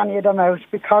left any of them out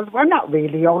because we're not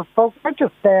really old folks. We're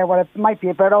just there where it might be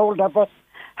a bit older, but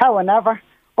however,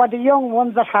 we're the young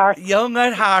ones at heart. Young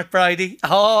at heart, Bridie.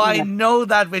 Oh, yeah. I know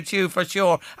that with you for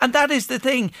sure. And that is the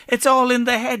thing. It's all in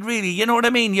the head, really. You know what I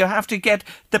mean? You have to get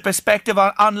the perspective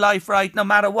on life right, no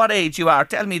matter what age you are.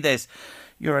 Tell me this.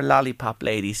 You're a lollipop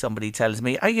lady, somebody tells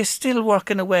me. Are you still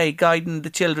working away, guiding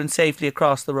the children safely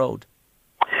across the road?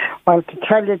 Well, to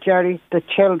tell you, Jerry, the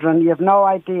children, you have no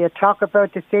idea. Talk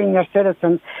about the senior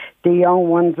citizens, the young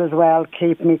ones as well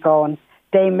keep me going.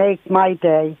 They make my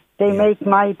day. Make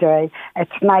my day.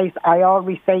 It's nice. I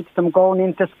always say to them going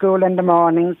into school in the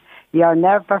mornings, you're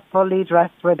never fully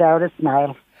dressed without a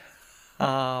smile.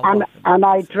 And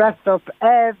I dress up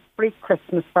every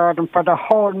Christmas for them for the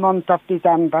whole month of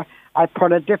December. I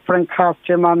put a different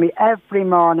costume on me every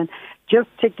morning just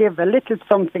to give a little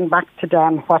something back to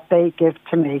them, what they give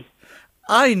to me.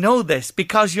 I know this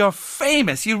because you're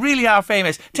famous. You really are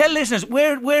famous. Tell listeners,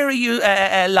 where are you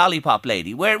a lollipop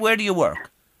lady? Where do you work?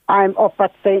 I'm up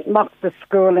at St. Mox's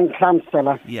School in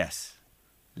Clonsilla. Yes.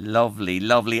 Lovely,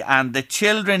 lovely. And the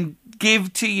children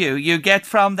give to you. You get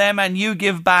from them and you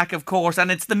give back, of course.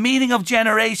 And it's the meeting of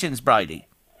generations, Bridie.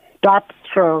 That's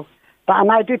true.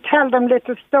 And I do tell them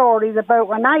little stories about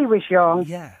when I was young.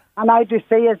 Yeah. And I do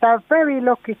say, they're very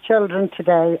lucky children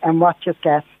today and what you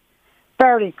get.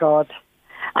 Very good.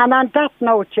 And on that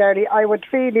note, Jerry, I would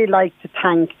really like to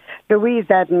thank Louise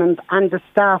Edmund and the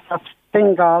staff of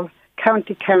Fingal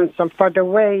County Council for the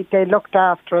way they looked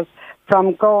after us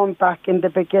from going back in the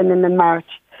beginning in March.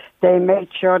 They made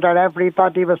sure that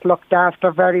everybody was looked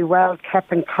after very well,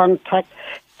 kept in contact,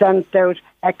 sent out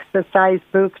exercise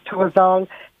books to us all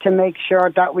to make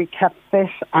sure that we kept fit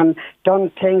and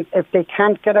done things. If they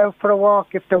can't get out for a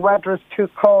walk, if the weather is too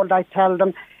cold, I tell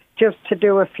them just to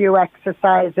do a few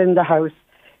exercise in the house.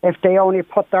 If they only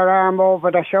put their arm over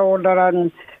their shoulder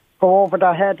and go over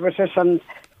their head with it and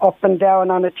up and down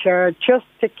on a chair, just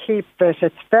to keep fit.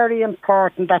 It's very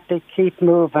important that they keep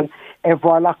moving if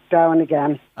we're locked down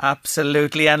again.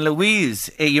 Absolutely. And Louise,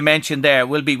 you mentioned there,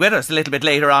 will be with us a little bit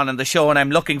later on in the show, and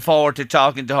I'm looking forward to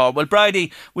talking to her. Well,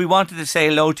 Bridie, we wanted to say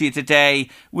hello to you today,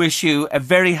 wish you a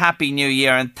very happy new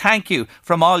year, and thank you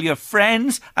from all your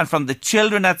friends and from the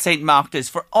children at St. Mark's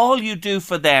for all you do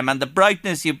for them and the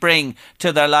brightness you bring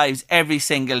to their lives every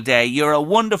single day. You're a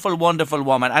wonderful, wonderful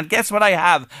woman. And guess what I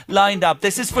have lined up?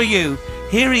 This is for you.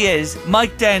 Here he is,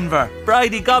 Mike Denver.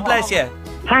 Bridie, God bless you.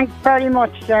 Thanks very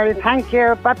much, Jerry. Thank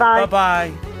you. Bye-bye.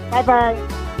 Bye-bye. Bye-bye.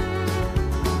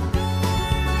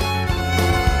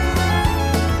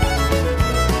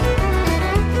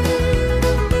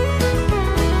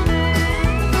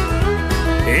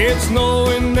 It's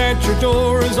knowing that your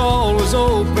door is always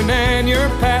open and your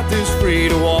path is free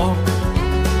to walk.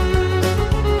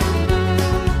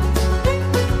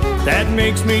 That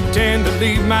makes me tend to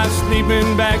leave my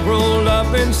sleeping bag rolled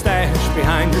up and stashed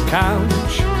behind your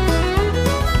couch.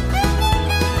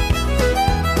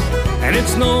 And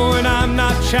it's knowing I'm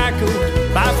not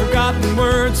shackled by forgotten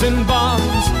words and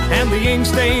bonds and the ink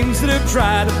stains that have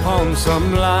dried upon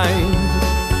some line.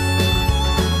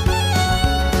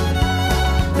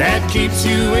 That keeps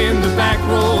you in the back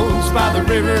roads by the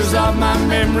rivers of my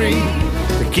memory,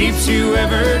 that keeps you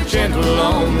ever gentle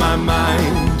on my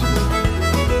mind.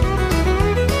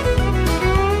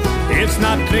 It's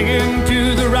not clinging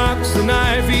to the rocks and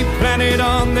ivy planted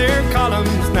on their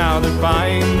columns now that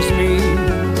binds me,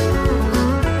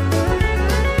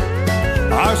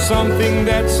 or something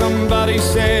that somebody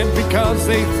said because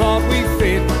they thought we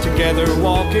fit together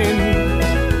walking.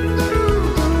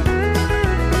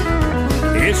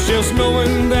 It's just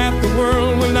knowing that the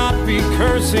world will not be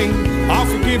cursing or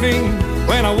forgiving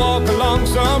when I walk along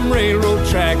some railroad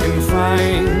track and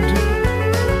find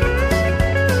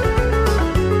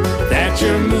that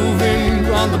you're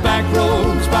moving on the back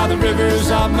roads by the rivers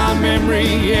of my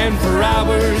memory, and for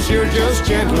hours you're just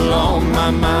gentle on my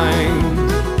mind.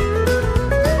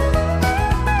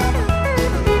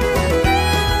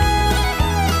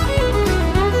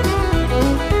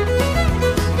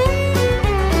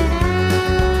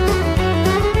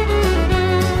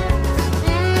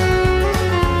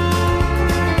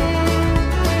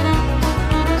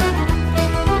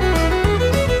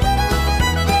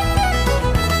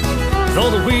 Though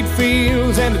the wheat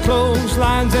fields and the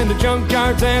clotheslines and the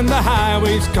junkyards and the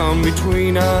highways come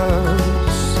between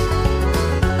us,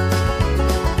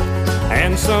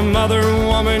 and some other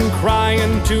woman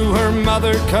crying to her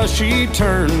mother 'cause she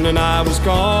turned and I was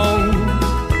gone,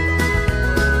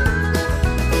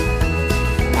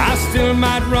 I still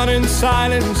might run in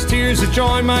silence, tears of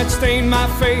joy might stain my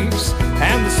face,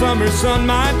 and the summer sun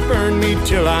might burn me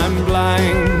till I'm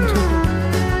blind.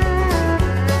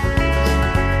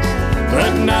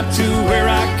 But not to where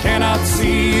I cannot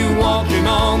see you walking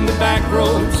on the back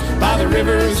roads by the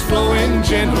rivers flowing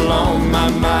gentle on my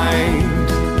mind.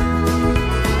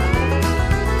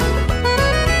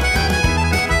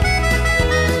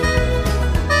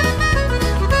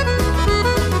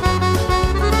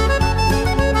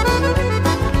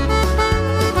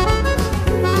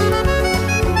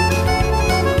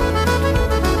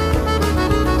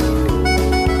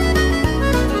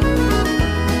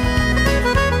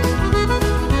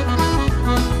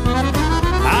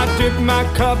 My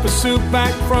cup of soup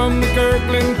back from the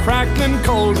gurgling, crackling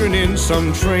cauldron in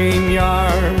some train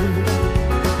yard.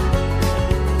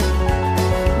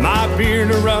 My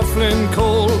beard a ruffling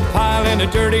coal pile and a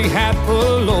dirty hat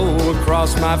pulled low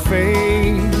across my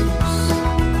face.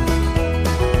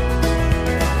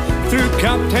 Through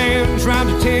cupped hands round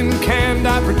a tin can,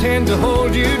 I pretend to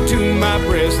hold you to my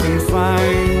breast and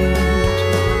find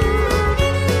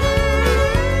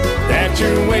that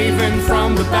you're waving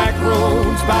from the back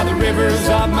roads by the rivers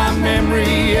of my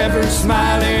memory, ever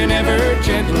smiling, ever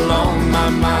gentle on my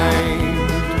mind.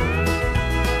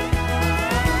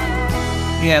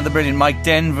 Yeah, the brilliant Mike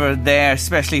Denver there,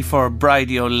 especially for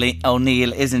Bridie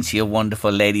O'Neill. Isn't she a wonderful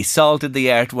lady? Salted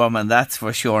the Earth Woman, that's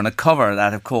for sure. And a cover,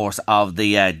 that of course, of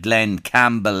the Glenn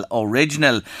Campbell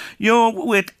original. You're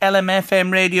with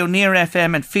LMFM Radio, Near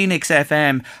FM and Phoenix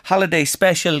FM. Holiday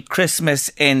special Christmas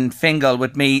in Fingal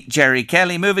with me, Jerry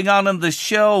Kelly. Moving on the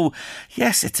show.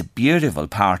 Yes, it's a beautiful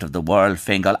part of the world,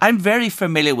 Fingal. I'm very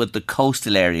familiar with the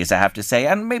coastal areas, I have to say,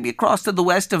 and maybe across to the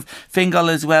west of Fingal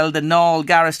as well, the Knoll,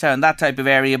 Garristown, that type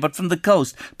of area. But from the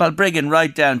coast, Balbriggan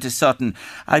right down to Sutton,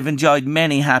 I've enjoyed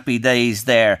many happy days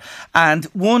there. And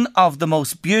one of the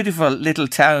most beautiful little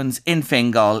towns in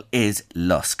Fingal is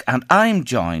Lusk. And I'm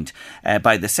joined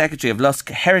by the Secretary of Lusk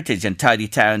Heritage and Tidy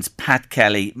Towns, Pat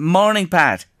Kelly. Morning,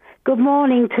 Pat. Good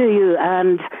morning to you,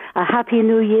 and a happy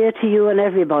new year to you and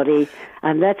everybody.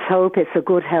 And let's hope it's a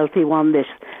good, healthy one this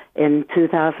in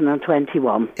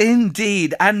 2021.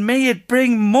 Indeed, and may it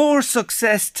bring more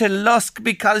success to Lusk,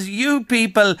 because you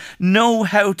people know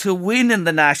how to win in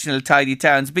the National Tidy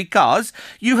Towns, because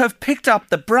you have picked up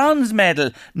the bronze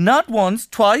medal not once,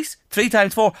 twice, 3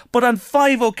 times 4, but on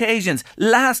 5 occasions.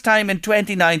 Last time in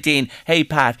 2019. Hey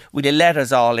Pat, will you let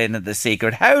us all in on the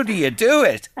secret? How do you do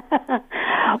it?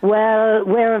 Well,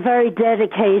 we're a very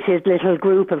dedicated little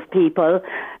group of people.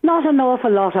 Not an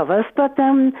awful lot of us, but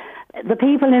the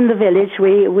people in the village,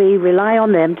 we rely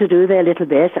on them to do their little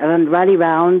bit and rally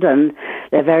round, and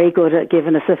they're very good at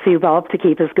giving us a few bob to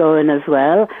keep us going as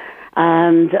well.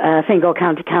 And Fingal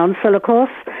County Council, of course,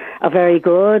 are very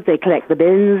good. They collect the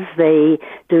bins, they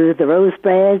do the rose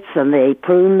beds, and they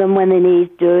prune them when they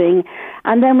need doing.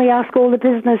 And then we ask all the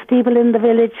business people in the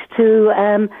village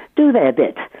to do their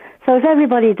bit. So if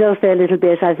everybody does their little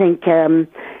bit, I think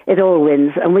it all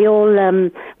wins. And we all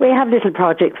we have little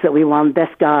projects that we want: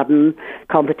 best garden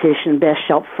competition, best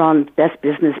shop front, best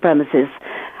business premises.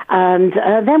 And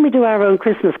then we do our own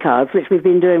Christmas cards, which we've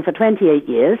been doing for 28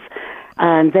 years.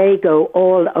 And they go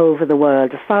all over the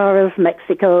world, as far as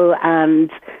Mexico and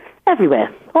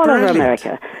everywhere, all over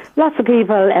America. Lots of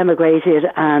people emigrated,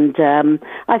 and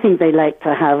I think they like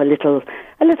to have a little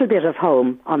bit of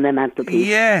home on their mantelpiece.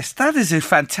 Yes, that is a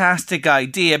fantastic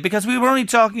idea, because we were only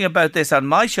talking about this on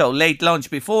my show, Late Lunch,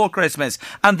 before Christmas,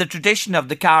 and the tradition of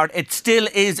the card, it still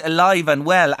is alive and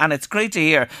well, and it's great to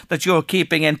hear that you're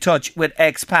keeping in touch with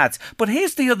expats. But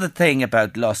here's the other thing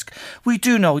about Lusk. We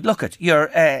do know, look at, you're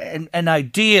an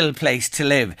ideal place to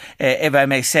live, if I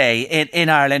may say, in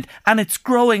Ireland, and it's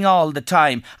growing all the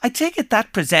time. I take it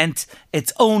that presents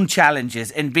its own challenges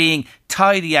in being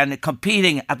tidy and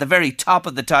competing at the very top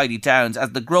of the tidy towns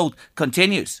as the growth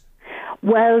continues.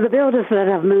 Well, the builders that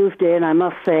have moved in, I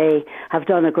must say, have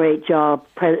done a great job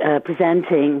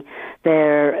presenting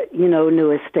their,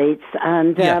 new estates.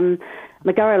 And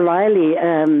McGarrell Riley,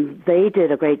 they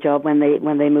did a great job when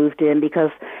they moved in,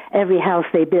 because every house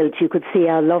they built, you could see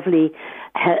our lovely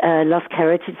Lusk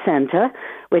Heritage Centre,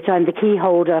 which I'm the key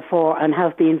holder for and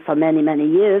have been for many, many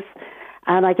years.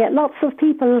 And I get lots of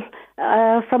people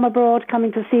from abroad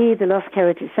coming to see the Lusk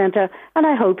Heritage Centre, and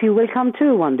I hope you will come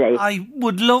too one day. I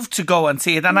would love to go and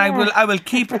see it, and I will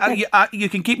keep. You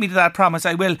can keep me to that promise.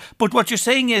 I will. But what you're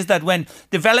saying is that when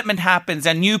development happens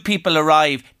and new people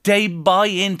arrive, they buy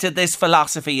into this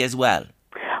philosophy as well.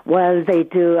 Well, they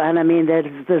do, and I mean,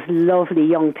 there's lovely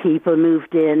young people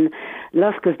moved in.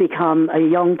 Lusk has become a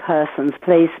young person's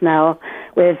place now,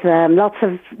 with lots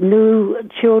of new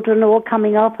children all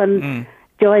coming up and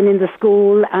joining the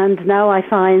school. And now I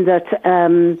find that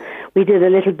we did a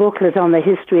little booklet on the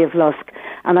history of Lusk,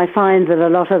 and I find that a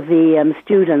lot of the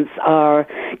students are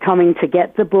coming to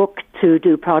get the book to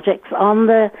do projects on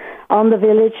the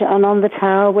village and on the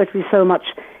tower, which is so much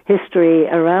history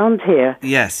around here.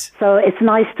 Yes. So it's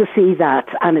nice to see that,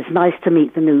 and it's nice to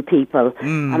meet the new people.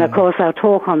 And of course our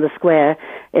talk on the square,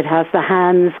 it has the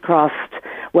hands crossed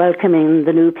welcoming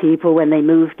the new people when they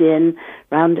moved in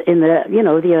around in the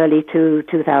the early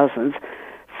 2000s.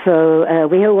 So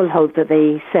we all hope that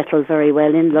they settle very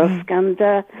well in Lusk, and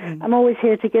I'm always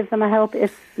here to give them a help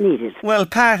if needed. Well,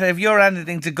 Pat, if you're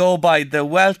anything to go by, the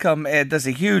welcome, there's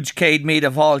a huge Cade Mead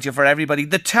of Halja for everybody.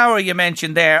 The tower you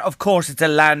mentioned there, of course, it's a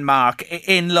landmark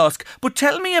in Lusk. But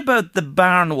tell me about the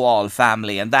Barnwall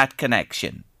family and that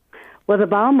connection. Well, the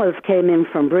Barnwalls came in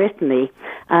from Brittany,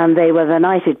 and they were the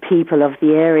knighted people of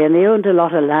the area, and they owned a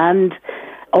lot of land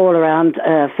all around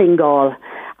Fingal.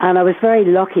 And I was very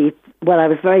lucky. Well, I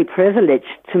was very privileged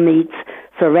to meet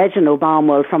Sir Reginald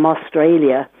Barnwell from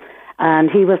Australia, and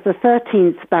he was the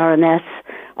 13th Baronet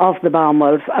of the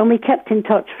Barnwells, and we kept in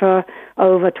touch for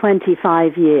over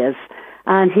 25 years.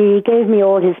 And he gave me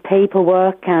all his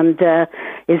paperwork and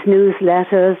his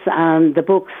newsletters and the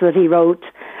books that he wrote,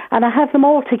 and I have them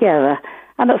all together.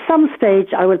 And at some stage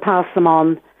I will pass them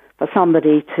on for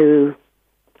somebody to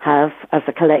have as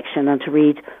a collection and to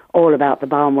read all about the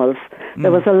Barnwells.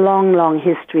 There was a long, long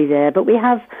history there, but we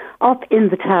have up in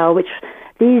the tower, which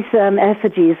these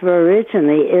effigies were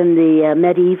originally in the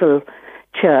medieval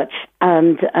church,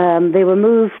 and they were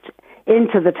moved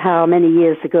into the tower many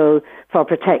years ago for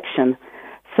protection.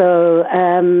 So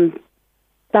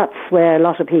that's where a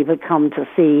lot of people come to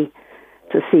see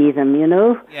them,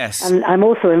 Yes. And I'm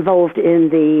also involved in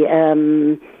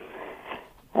the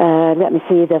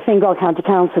the Fingal County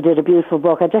Council did a beautiful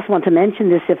book. I just want to mention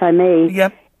this, if I may.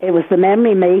 Yep. It was the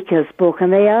Memory Makers book,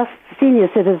 and they asked senior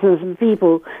citizens and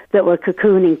people that were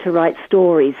cocooning to write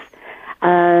stories.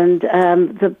 And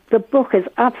the book is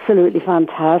absolutely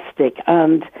fantastic,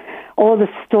 and all the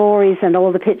stories and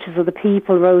all the pictures of the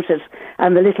people wrote it,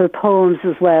 and the little poems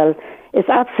as well. It's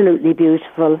absolutely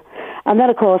beautiful. And then,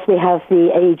 of course, we have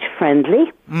the Age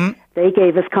Friendly. They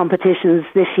gave us competitions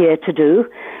this year to do,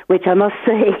 which I must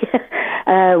say,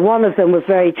 one of them was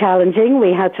very challenging.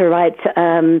 We had to write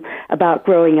about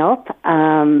growing up,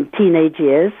 teenage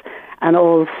years, and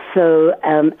also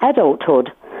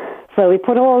adulthood. So we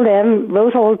put all them,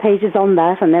 wrote all pages on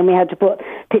that, and then we had to put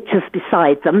pictures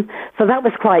beside them. So that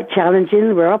was quite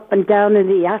challenging. We're up and down in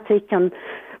the attic, and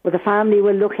with the family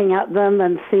were looking at them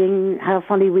and seeing how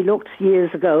funny we looked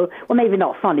years ago. Well, maybe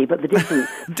not funny, but the different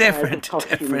different,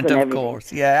 of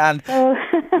course. Yeah, and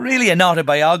Really an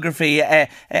autobiography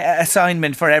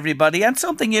assignment for everybody, and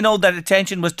something, you know, that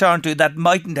attention was turned to that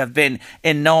mightn't have been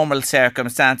in normal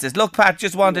circumstances. Look, Pat,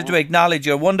 just wanted to acknowledge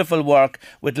your wonderful work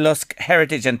with Lusk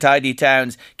Heritage and Tidy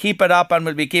Towns. Keep it up, and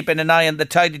we'll be keeping an eye on the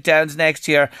Tidy Towns next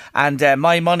year, and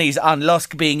my money's on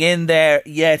Lusk being in there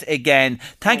yet again.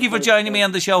 Thank you for joining me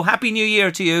on the show. Happy New Year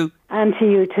to you. And to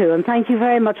you too, and thank you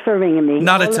very much for ringing me.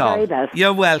 Not at all. The very best.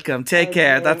 You're welcome. Take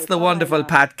care. That's the wonderful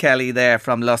Pat Kelly there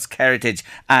from Lusk Heritage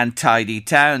and Tidy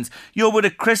Towns. You're with a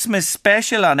Christmas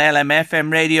special on LMFM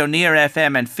Radio, Near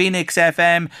FM and Phoenix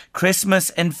FM. Christmas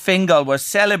in Fingal. We're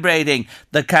celebrating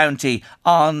the county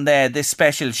on this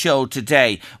special show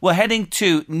today. We're heading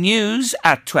to news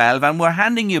at 12, and we're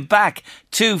handing you back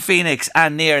to Phoenix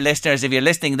and Near listeners if you're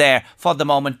listening there for the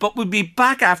moment. But we'll be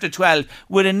back after 12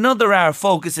 with another hour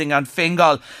focusing on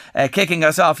Fingal. Kicking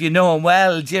us off, you know him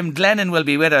well, Jim Glennon will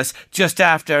be with us just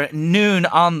after noon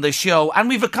on the show. And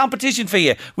we've a competition for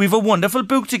you. We've a wonderful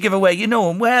book to give away. You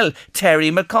know him well, Terry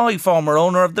McCoy, former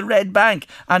owner of the Red Bank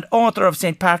and author of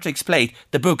St. Patrick's Plate.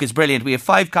 The book is brilliant. We have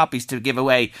 5 copies to give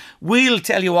away. We'll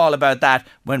tell you all about that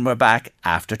when we're back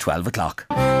after 12 o'clock.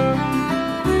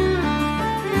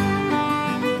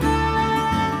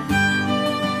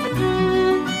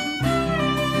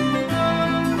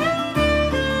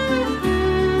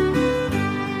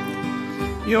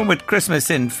 You're with Christmas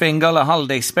in Fingal, a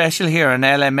holiday special here on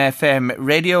LMFM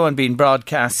Radio and being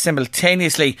broadcast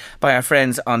simultaneously by our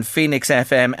friends on Phoenix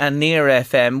FM and Near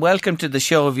FM. Welcome to the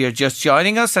show if you're just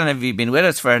joining us, and if you've been with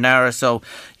us for an hour or so,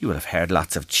 you will have heard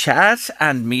lots of chat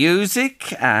and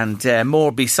music and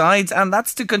more besides, and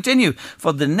that's to continue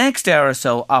for the next hour or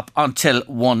so up until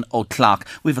 1 o'clock.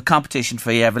 We've a competition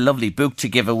for you. I have a lovely book to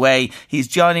give away. He's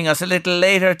joining us a little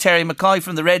later, Terry McCoy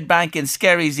from the Red Bank in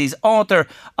Skerries. He's author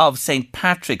of St.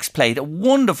 Patrick's Plate, a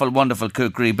wonderful, wonderful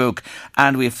cookery book,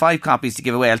 and we have 5 copies to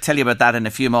give away. I'll tell you about that in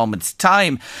a few moments'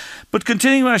 time. But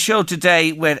continuing our show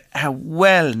today with a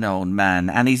well-known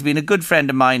man, and he's been a good friend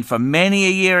of mine for many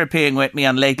a year, appearing with me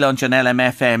on Late Lunch on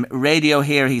LMFM Radio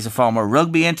here. He's a former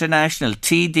rugby international,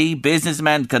 TD,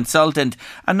 businessman, consultant,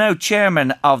 and now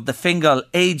chairman of the Fingal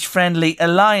Age Friendly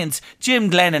Alliance. Jim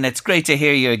Glennon, it's great to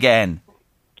hear you again.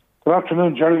 Good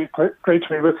afternoon, Jerry. Great to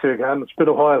be with you again. It's been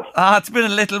a while. It's been a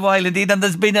little while indeed, and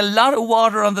there's been a lot of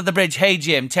water under the bridge. Hey,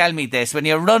 Jim, tell me this. When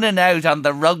you're running out on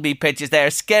the rugby pitches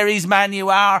there, Skerries man you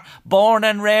are, born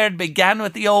and reared, began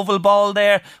with the oval ball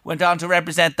there, went on to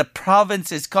represent the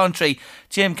province's country.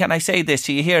 Jim, can I say this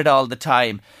to you? You hear it all the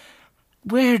time.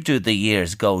 Where do the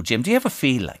years go, Jim? Do you ever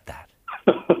feel like that?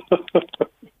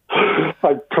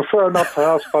 I prefer not to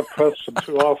ask that question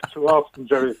too often,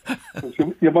 Jerry.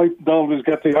 You mightn't always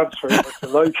get the answer that you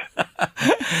like.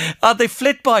 They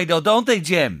flit by though, don't they,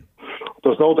 Jim?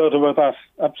 There's no doubt about that.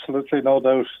 Absolutely no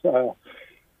doubt.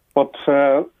 But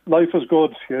life is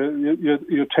good.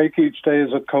 You take each day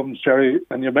as it comes, Jerry,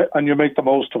 and you make the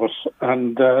most of it.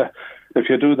 And if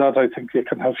you do that, I think you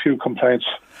can have few complaints.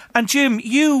 And Jim,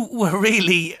 you were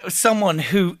really someone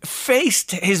who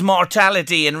faced his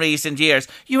mortality in recent years.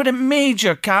 You had a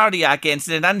major cardiac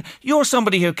incident, and you're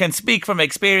somebody who can speak from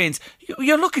experience.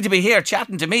 You're lucky to be here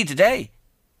chatting to me today.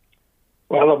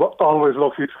 Well, I'm always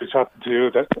lucky to be chatting to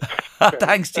you.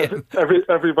 Thanks, Jim.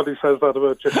 Everybody says that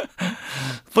about you.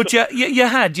 But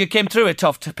you came through a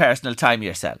tough personal time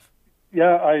yourself.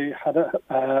 Yeah, I had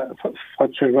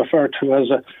what you refer to as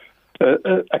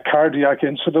a cardiac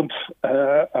incident.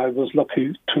 I was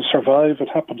lucky to survive. It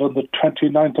happened on the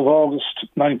 29th of August,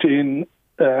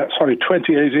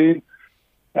 2018.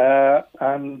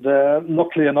 And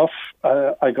luckily enough,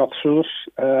 I got through it.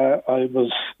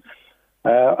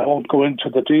 I won't go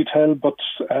into the detail, but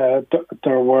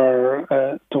there was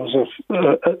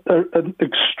an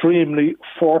extremely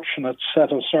fortunate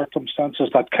set of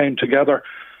circumstances that came together,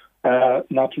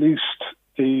 not least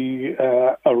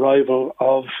the arrival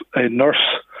of a nurse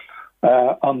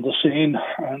on the scene,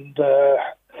 and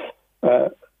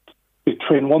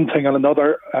between one thing and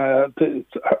another,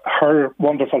 her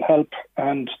wonderful help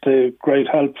and the great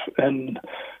help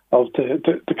of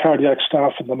the cardiac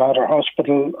staff in the Mater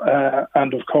Hospital,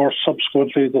 and of course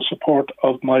subsequently the support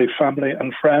of my family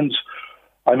and friends,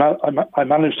 I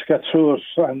managed to get through it,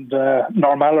 and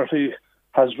normality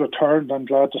has returned, I'm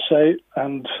glad to say,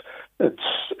 and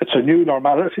it's a new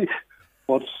normality,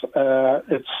 but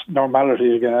it's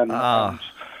normality again. And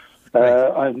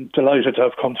I'm delighted to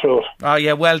have come through it. Oh,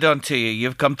 yeah, well done to you.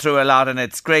 You've come through a lot, and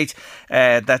it's great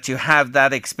that you have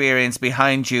that experience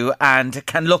behind you and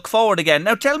can look forward again.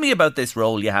 Now, tell me about this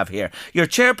role you have here. You're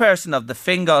chairperson of the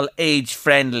Fingal Age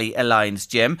Friendly Alliance,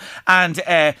 Jim, and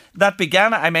that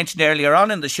began, I mentioned earlier on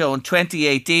in the show, in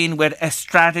 2018 with a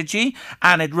strategy,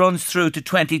 and it runs through to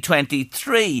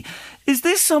 2023. Is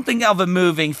this something of a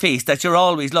moving feast that you're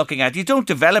always looking at? You don't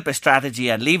develop a strategy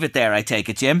and leave it there, I take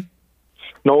it, Jim?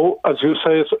 No, as you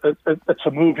say, it's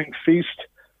a moving feast.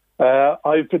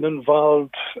 I've been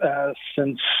involved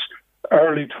since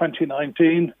early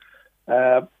 2019.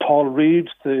 Paul Reid,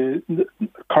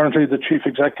 currently the Chief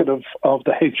Executive of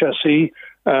the HSE,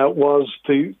 was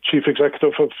the Chief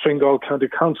Executive of Fingal County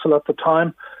Council at the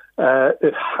time.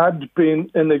 It had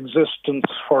been in existence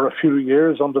for a few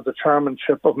years under the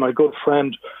chairmanship of my good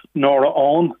friend Nora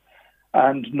Owen.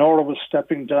 And Nora was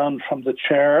stepping down from the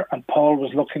chair, and Paul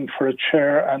was looking for a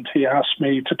chair, and he asked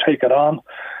me to take it on.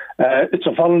 It's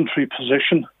a voluntary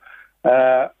position.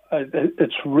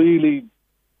 It's really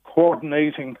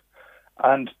coordinating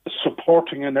and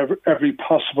supporting in every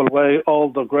possible way all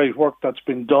the great work that's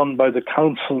been done by the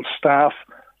council staff,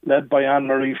 led by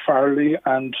Anne-Marie Farley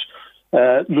and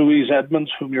Louise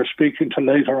Edmonds, whom you're speaking to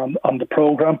later on the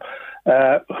programme,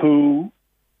 who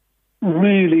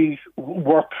really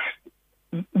work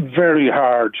very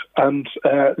hard, and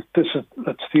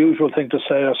it's the usual thing to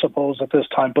say, I suppose, at this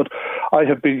time. But I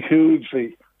have been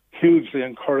hugely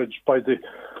encouraged by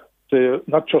the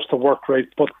not just the work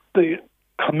rate, but the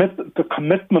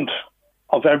commitment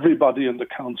of everybody in the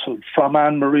council, from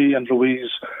Anne-Marie and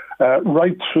Louise,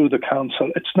 right through the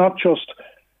council. It's not just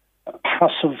a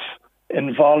passive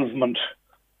involvement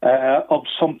of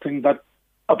something that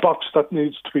a box that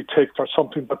needs to be ticked or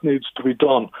something that needs to be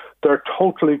done. They're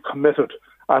totally committed,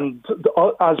 and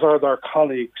as are their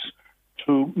colleagues,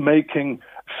 to making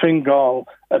Fingal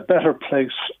a better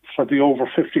place for the over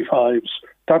 55s.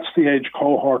 That's the age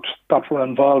cohort that we're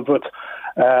involved with.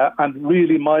 And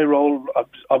really my role,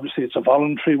 obviously it's a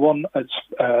voluntary one, it's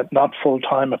not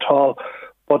full-time at all,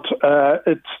 but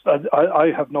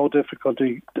I have no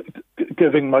difficulty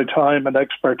giving my time and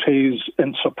expertise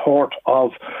in support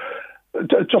of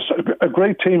just a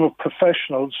great team of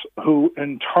professionals who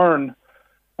in turn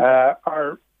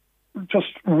are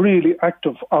just really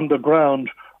active on the ground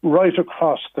right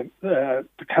across the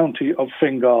county of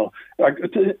Fingal.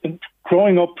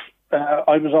 Growing up,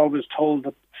 I was always told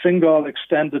that Fingal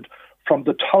extended from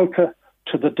the Tolka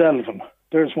to the Delvin.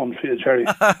 There's one for you, Jerry.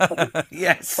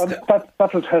 Yes.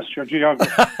 That'll test your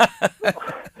geography.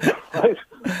 Right?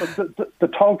 But the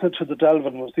Tolka to the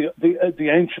Delvin was the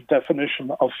ancient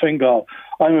definition of Fingal.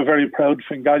 I'm a very proud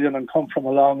Fingalian and come from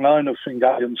a long line of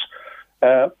Fingalians.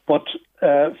 But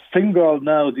Fingal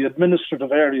now, the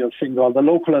administrative area of Fingal, the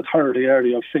local authority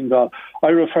area of Fingal, I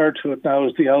refer to it now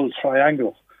as the Old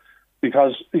Triangle,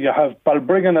 because you have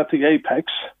Balbriggan at the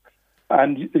apex,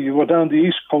 and you go down the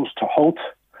east coast to Howth,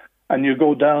 and you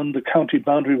go down the county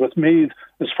boundary with Meath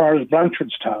as far as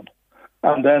Blanchardstown.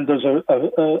 And then there's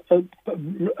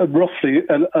a roughly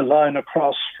a line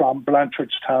across from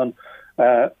Blanchardstown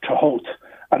to Howth.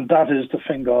 And that is the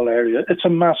Fingal area. It's a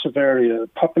massive area,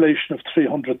 population of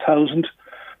 300,000,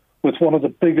 with one of the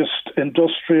biggest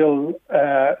industrial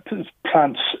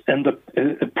plants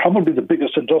probably the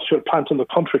biggest industrial plant in the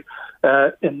country,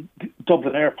 in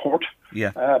Dublin Airport.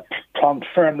 Yeah. Plant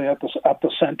firmly at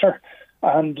the centre.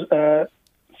 And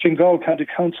Fingal County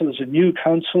Council is a new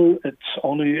council. It's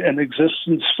only in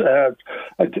existence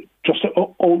just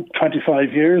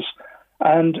 25 years.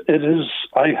 And it is,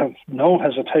 I have no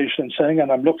hesitation in saying,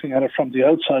 and I'm looking at it from the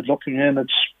outside looking in,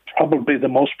 it's probably the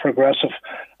most progressive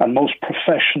and most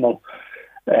professional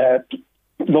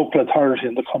local authority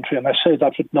in the country. And I say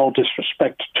that with no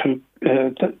disrespect to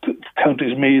the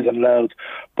counties Meath and Louth.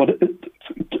 But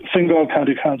Fingal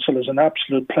County Council is an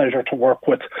absolute pleasure to work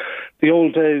with. The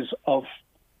old days of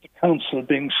the council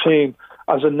being seen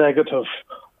as a negative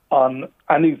on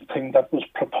anything that was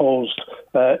proposed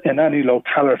in any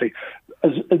locality,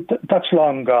 that's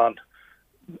long gone.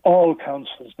 All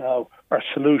councils now are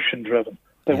solution driven.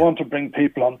 They want to bring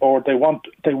people on board. They want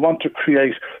to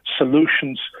create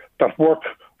solutions that work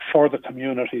for the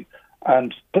community,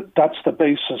 and that's the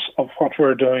basis of what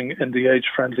we're doing in the Age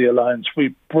Friendly Alliance.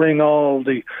 We bring all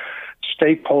the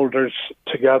stakeholders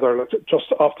together.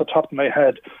 Just off the top of my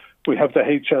head, we have the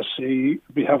HSE,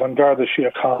 we have An Garda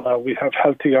Síochána, we have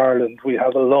Healthy Ireland, we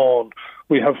have Alone,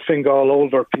 we have Fingal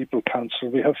Older People Council,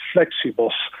 we have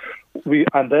Flexibus,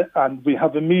 and we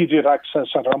have immediate access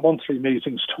at our monthly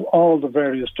meetings to all the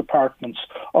various departments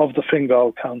of the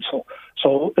Fingal Council.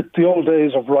 So the old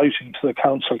days of writing to the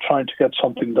council trying to get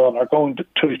something done are going to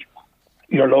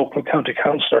your local county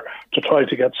councillor to try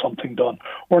to get something done.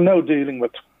 We're now dealing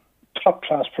with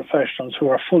top-class professionals who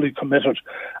are fully committed,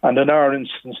 and in our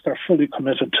instance, they're fully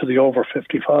committed to the over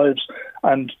 55s.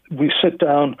 And we sit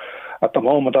down at the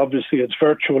moment, obviously it's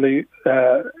virtually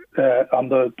on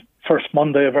the first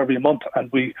Monday of every month,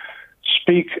 and we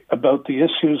speak about the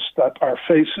issues that are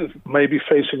maybe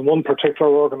facing one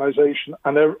particular organisation,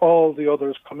 and all the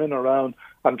others come in around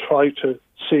and try to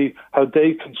see how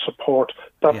they can support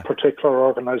that particular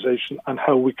organisation and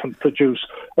how we can produce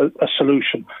a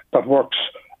solution that works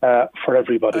for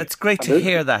everybody. It's great to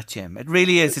hear that, Jim. It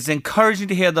really is. It's encouraging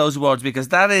to hear those words, because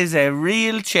that is a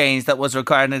real change that was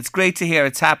required, and it's great to hear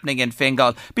it's happening in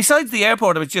Fingal. Besides the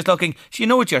airport, I was just looking, you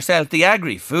know it yourself, the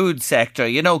agri-food sector,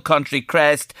 you know, Country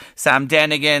Crest, Sam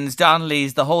Dennigan's,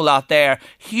 Donnelly's, the whole lot there.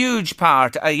 Huge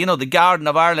part. You know, the Garden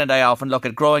of Ireland, I often look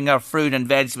at, growing our fruit and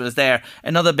vegetables there.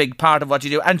 Another big part of what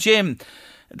you do. And Jim,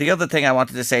 the other thing I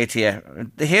wanted to say to you,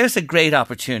 here's a great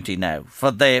opportunity now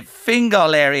for the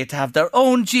Fingal area to have their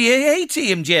own GAA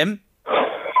team, Jim.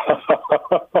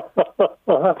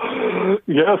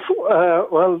 Yes,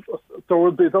 well, there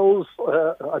will be those.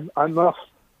 I'm not,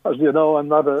 as you know, I'm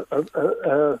not a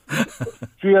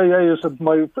GAA isn't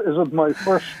my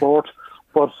first sport,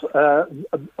 but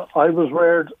I was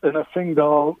reared in a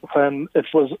Fingal when it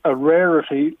was a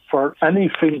rarity for any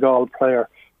Fingal player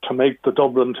to make the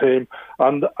Dublin team.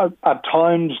 And at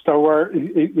times there were,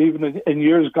 even in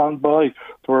years gone by,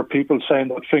 there were people saying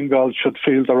that Fingal should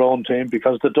field their own team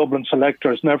because the Dublin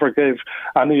selectors never gave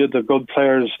any of the good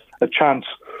players a chance.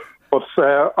 But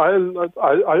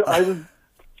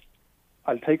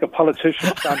I'll take a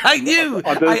politician's stance. I knew.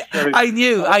 And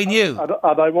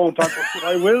I won't.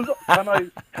 I will.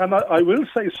 I will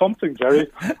say something, Jerry.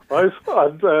 Right?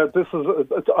 And this is.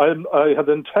 I had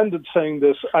intended saying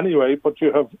this anyway, but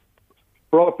you have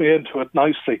brought me into it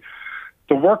nicely.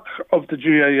 The work of the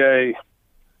GAA,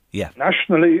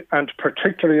 nationally and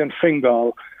particularly in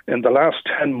Fingal, in the last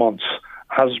 10 months,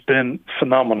 has been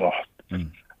phenomenal.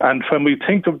 Mm. And when we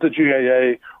think of the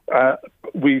GAA,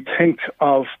 we think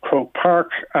of Croke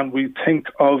Park and we think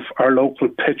of our local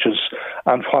pitches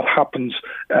and what happens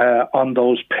on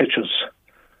those pitches.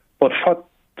 But what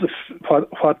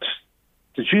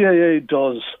the GAA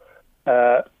does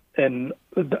in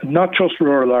not just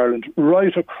rural Ireland,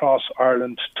 right across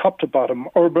Ireland, top to bottom,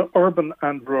 urban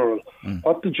and rural,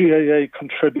 what the GAA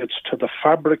contributes to the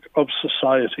fabric of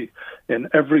society in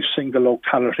every single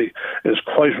locality is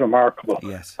quite remarkable.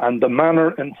 Yes. And the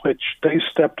manner in which they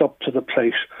stepped up to the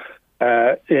plate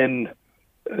in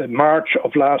March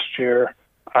of last year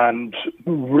and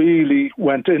really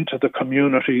went into the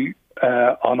community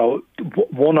on a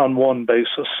one-on-one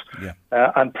basis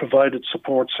and provided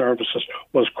support services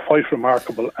was quite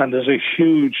remarkable, and is a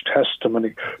huge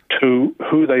testimony to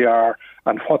who they are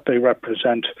and what they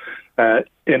represent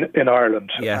in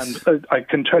Ireland. Yes. And I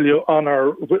can tell you, on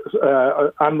our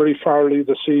Anne-Marie Farley,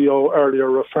 the CEO, earlier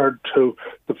referred to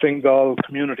the Fingal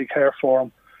Community Care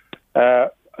Forum.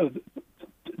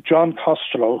 John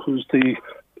Costello, who's the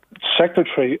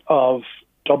Secretary of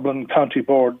Dublin County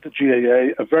Board, the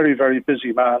GAA, a very, very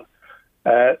busy man,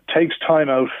 takes time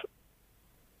out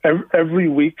every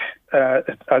week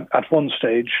at one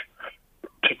stage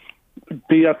to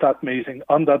be at that meeting,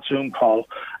 on that Zoom call,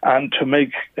 and to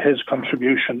make his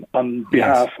contribution on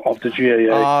behalf of the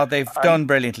GAA. Oh, they've done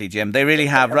brilliantly, Jim. They really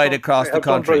have, right across the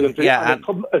country. Yeah,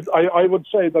 I would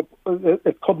say that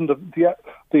it couldn't have,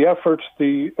 the effort,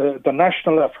 the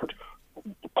national effort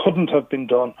couldn't have been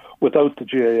done without the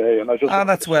GAA. And I just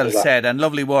that's well said, and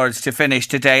lovely words to finish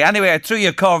today. Anyway, I threw you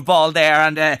a curveball there,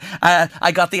 and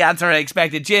I got the answer I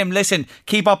expected. Jim, listen,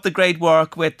 keep up the great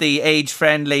work with the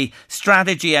age-friendly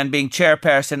strategy and being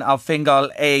chairperson of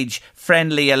Fingal Age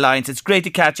Friendly Alliance. It's great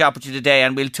to catch up with you today,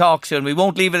 and we'll talk soon. We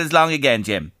won't leave it as long again,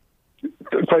 Jim.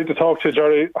 Great to talk to you,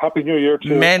 Jerry. Happy New Year to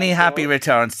you. Many happy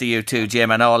returns to you too,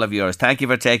 Jim, and all of yours. Thank you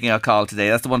for taking our call today.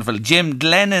 That's the wonderful Jim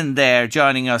Glennon there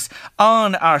joining us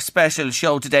on our special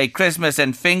show today. Christmas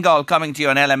in Fingal, coming to you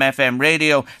on LMFM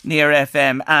Radio, Near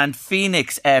FM and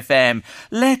Phoenix FM.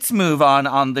 Let's move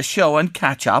on the show and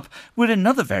catch up with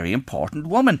another very important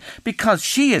woman, because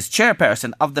she is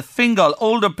chairperson of the Fingal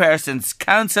Older Persons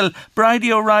Council.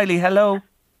 Bridie O'Reilly, hello.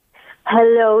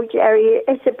 Hello, Jerry.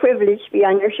 It's a privilege to be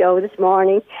on your show this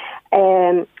morning.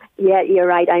 Yeah, you're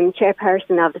right. I'm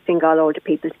chairperson of the Fingal Older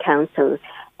People's Council.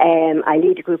 I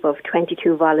lead a group of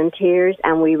 22 volunteers,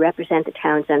 and we represent the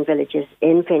towns and villages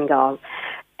in Fingal.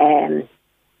 And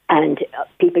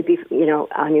people,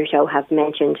 on your show have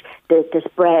mentioned the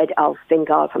spread of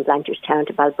Fingal from Blanchardstown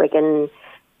to Balbriggan,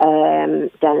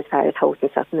 down as far as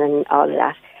Houghton, Sutton, and all of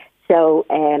that. So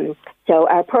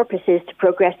our purpose is to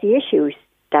progress the issues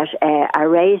that are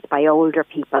raised by older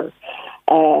people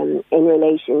in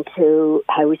relation to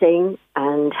housing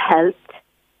and health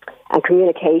and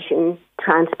communication,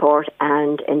 transport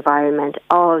and environment,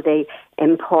 all the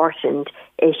important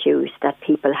issues that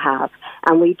people have.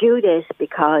 And we do this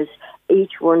because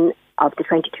each one of the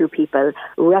 22 people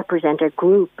represent a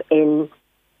group in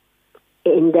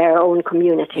their own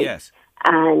community. Yes.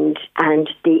 And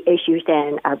the issues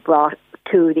then are brought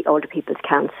to the Older People's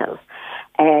Council.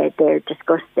 They're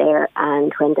discussed there,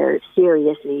 and when they're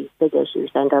seriously big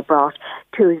issues, then they're brought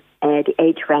to the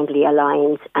Age Friendly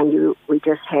Alliance. And we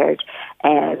just heard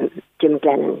Jim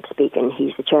Glennon speaking.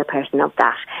 He's the chairperson of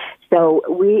that. So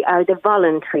we are the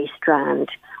voluntary strand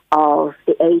of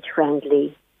the Age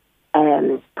Friendly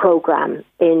programme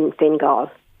in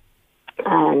Fingal.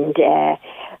 And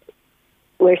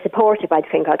we're supported by the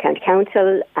Fingal County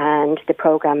Council, and the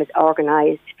programme is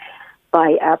organised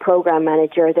by our programme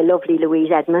manager, the lovely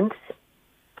Louise Edmonds.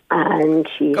 And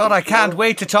God, I can't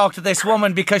wait to talk to this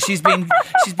woman, because she's been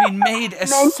made a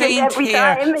saint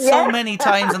here so many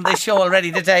times on this show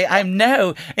already today. I'm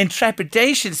now in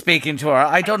trepidation speaking to her.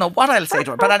 I don't know what I'll say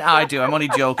to her, but I do. I'm only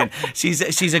joking.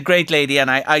 She's a great lady, and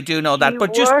I do know that.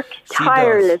 But just works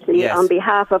tirelessly on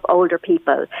behalf of older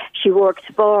people. She works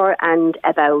for and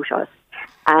about us,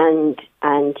 and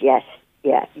yes,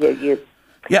 you.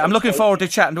 Yeah, I'm looking forward to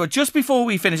chatting to her. Just before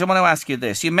we finish, I want to ask you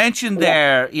this. You mentioned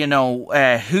there,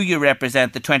 who you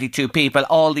represent, the 22 people,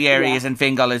 all the areas in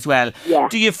Fingal as well. Yeah.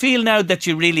 Do you feel now that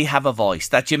you really have a voice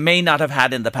that you may not have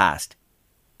had in the past?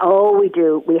 Oh, we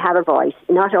do. We have a voice.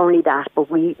 Not only that, but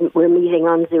we're meeting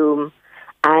on Zoom,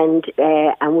 and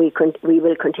we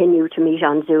will continue to meet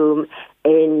on Zoom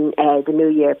in the new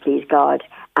year, please God.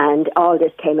 And all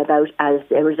this came about as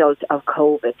a result of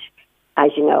COVID, as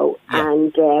you know,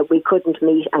 and we couldn't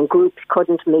meet, and groups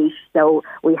couldn't meet, so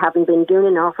we haven't been doing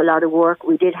an awful lot of work.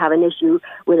 We did have an issue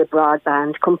with a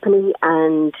broadband company,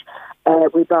 and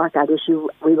we brought that issue,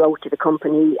 we wrote to the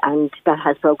company, and that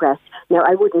has progressed. Now,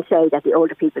 I wouldn't say that the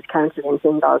Older People's Council in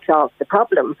Fingal solved the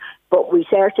problem, but we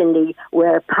certainly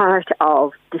were part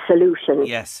of the solution.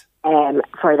 Yes.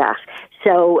 For that.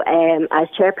 So, as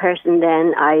chairperson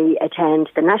then, I attend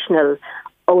the National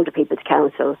Older People's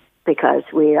Council, because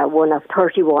we are one of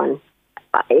 31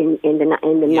 in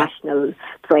the national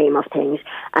frame of things,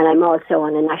 and I'm also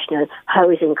on a national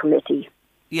housing committee.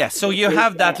 Yes, so you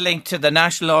have that link to the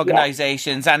national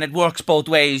organisations, and it works both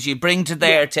ways. You bring to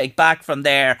there, take back from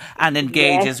there, and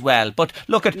engage as well. But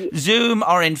look at Zoom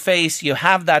or in face, you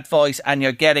have that voice, and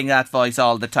you're getting that voice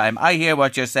all the time. I hear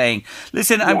what you're saying.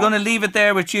 Listen, I'm going to leave it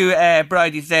there with you,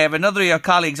 Bridie. Today I have another of your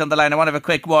colleagues on the line. I want to have a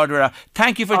quick word with her.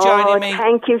 Thank you for joining me.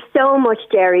 Thank you so much,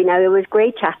 Jerry. Now, it was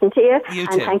great chatting to you. You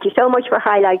and too. Thank you so much for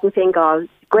highlighting Fingal.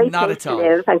 Great Not place at to all.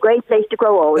 live and great place to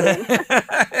grow old in.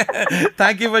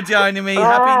 Thank you for joining me. Bye.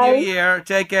 Happy New Year.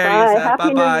 Take care of yourself. Happy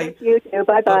New Bye-bye. Year to you too.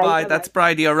 Bye-bye. Bye-bye. That's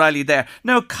Bridie O'Reilly there.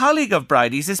 Now, a colleague of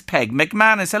Bridie's is Peg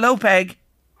McManus. Hello, Peg.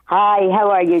 Hi, how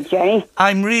are you, Jerry?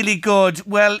 I'm really good.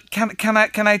 Well, can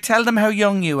I tell them how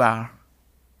young you are?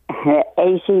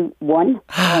 81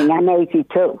 and I'm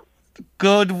 82.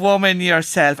 Good woman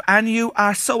yourself, and you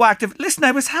are so active. Listen,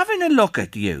 I was having a look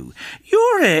at you.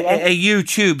 You're a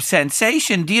YouTube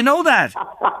sensation. Do you know that?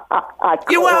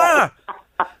 You are.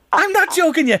 I'm not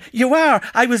joking you. You are.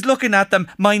 I was looking at them.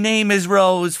 My name is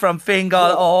Rose from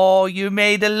Fingal. Oh, you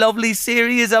made a lovely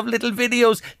series of little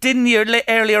videos, didn't you,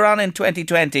 earlier on in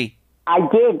 2020? I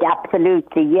did,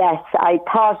 absolutely, yes. I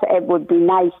thought it would be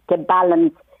nice to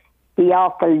balance the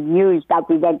awful news that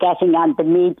we were getting on the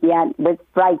media with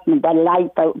frightening the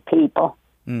life out of people.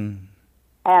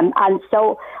 And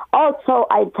so also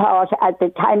I thought at the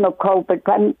time of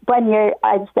COVID, when you're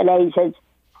isolated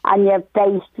and you're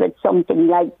faced with something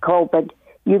like COVID,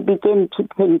 you begin to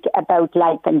think about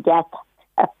life and death.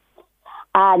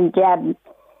 And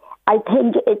I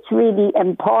think it's really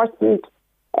important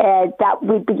that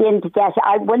we begin to get...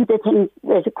 one of the things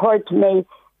that occurred to me,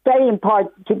 very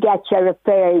important to get your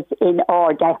affairs in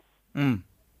order. And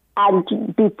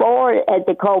before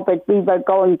the COVID, we were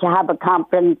going to have a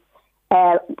conference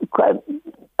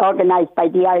organised by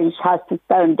the Irish Hospice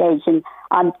Foundation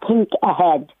on Think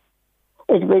Ahead.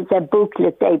 It was a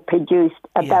booklet they produced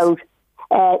about,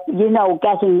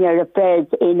 getting your affairs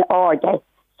in order.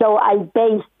 So I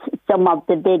based some of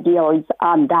the videos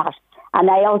on that. And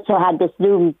I also had the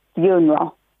Zoom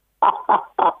funeral.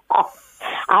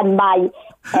 And my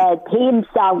theme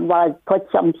song was "Put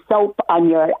Some Soap on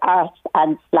Your Arse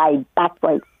and Slide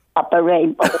Backwards Up a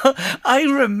Rainbow." I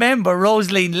remember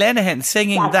Rosaline Lenihan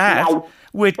singing that. Right.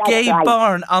 with That's Gabe right.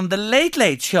 Byrne on the Late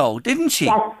Late Show, didn't she?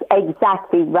 That's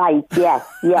exactly right. Yes,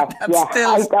 yes, That yes. still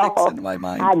I sticks know. in my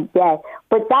mind. And,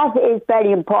 but that is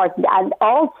very important. And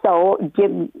also,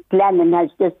 Jim Glennon has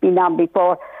just been on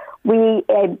before. We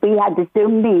had a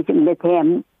Zoom meeting with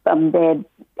him from the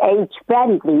Age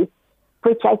Friendly,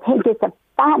 which I think is a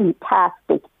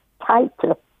fantastic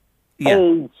title,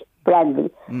 Age Friendly.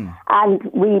 And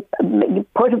we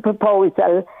put a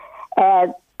proposal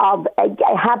of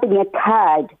having a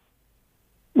card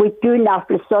with Do Not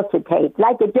Resuscitate,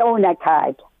 like a donor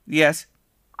card. Yes.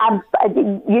 And,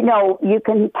 you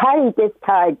can carry this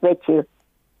card with you.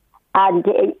 And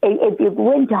if you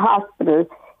go into hospital,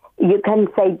 you can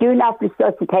say, do not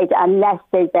resuscitate unless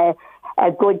there's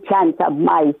a good chance of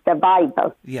my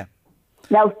survival. Yeah.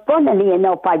 Now, funnily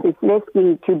enough, I was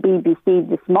listening to BBC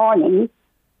this morning,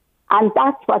 and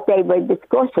that's what they were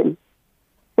discussing.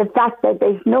 The fact that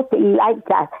there's nothing like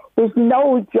that. There's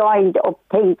no joined up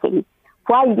thinking.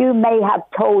 While you may have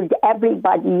told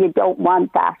everybody you don't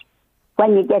want that,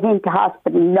 when you get into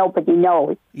hospital, nobody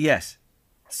knows. Yes.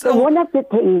 So one of the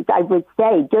things I would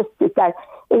say, just is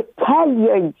tell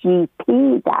your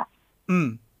GP that.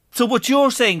 So what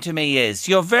you're saying to me is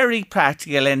you're very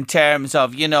practical in terms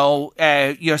of,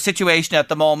 your situation at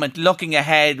the moment, looking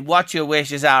ahead, what your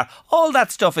wishes are. All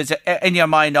that stuff is in your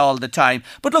mind all the time.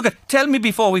 But look, tell me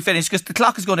before we finish, because the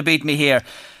clock is going to beat me here.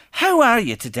 How are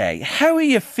you today? How are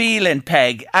you feeling,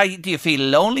 Peg? Do you feel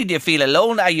lonely? Do you feel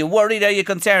alone? Are you worried? Are you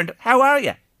concerned? How are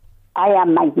you? I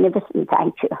am magnificent,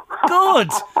 thank you. Good.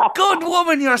 Good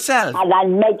woman yourself. And I'll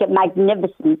make a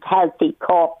magnificent, healthy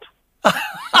corpse.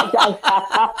 God,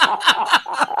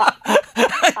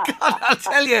 I'll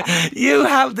tell you, you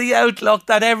have the outlook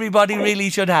that everybody really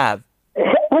should have.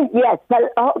 Yes, and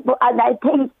I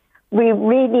think we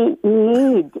really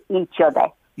need each other.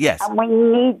 Yes. And we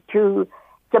need to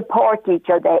support each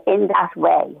other in that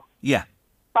way. Yeah.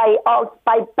 By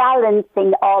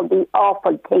balancing all the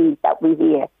awful things that we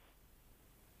hear.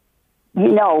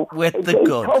 With the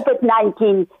good.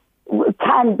 COVID-19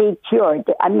 can be cured.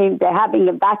 I mean, they're having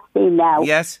a vaccine now.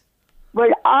 Yes.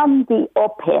 We're on the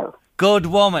uphill. Good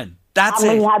woman. That's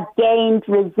and it. we have gained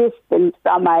resistance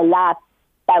from our last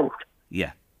bout.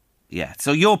 Yeah. Yeah.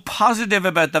 So you're positive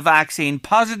about the vaccine,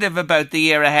 positive about the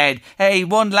year ahead. Hey,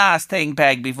 one last thing,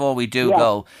 Peg, before we do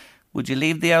go. Would you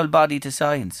leave the old body to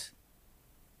science?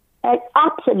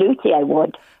 Absolutely, I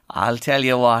would. I'll tell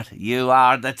you what, you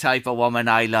are the type of woman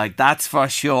I like, that's for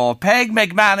sure. Peg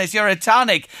McManus, you're a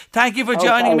tonic. Thank you for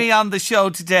joining me on the show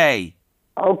today.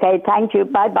 Okay, thank you.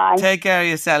 Bye-bye. Take care of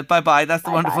yourself. Bye-bye. That's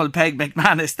the wonderful Peg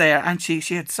McManus there. And she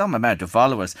had some amount of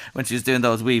followers when she was doing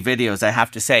those wee videos, I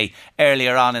have to say,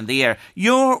 earlier on in the year.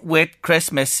 You're with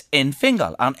Christmas in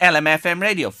Fingal on LMFM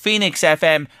Radio, Phoenix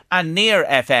FM and Near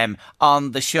FM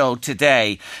on the show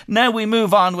today. Now we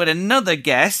move on with another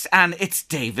guest, and it's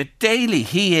David Daly.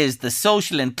 He is the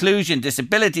Social Inclusion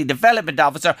Disability Development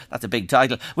Officer, that's a big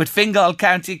title, with Fingal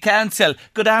County Council.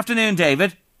 Good afternoon,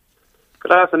 David.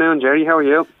 Good afternoon, Jerry. How are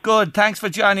you? Good. Thanks for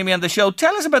joining me on the show.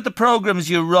 Tell us about the programmes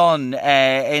you run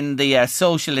in the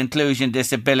social inclusion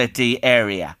disability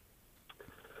area.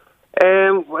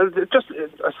 Well, just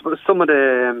I suppose some of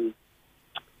the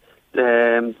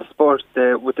sports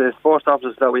with the sports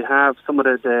officers that we have. Some of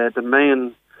the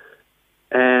main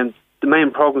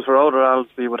programmes for older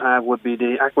adults we would have would be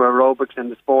the aqua aerobics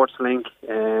and the sports link,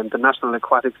 the National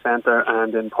Aquatic Centre,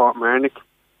 and in Portmarnock.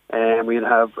 We'll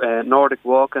have Nordic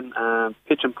walking,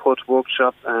 pitch and putt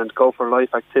workshop, and Go for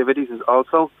Life activities is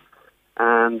also.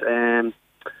 And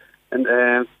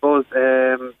I suppose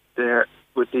there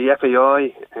with the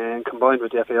FAI and combined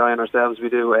with the FAI and ourselves, we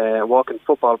do walking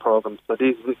football programs. So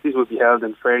these will be held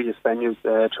in various venues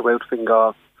throughout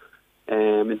Fingal,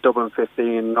 in Dublin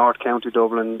 15, North County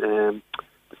Dublin, the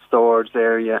Swords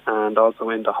area, and also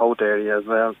in the Hout area as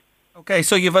well. Okay,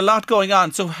 so you have a lot going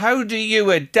on. So how do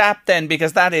you adapt then?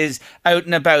 Because that is out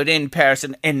and about in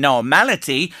person in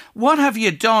normality. What have you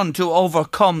done to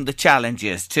overcome the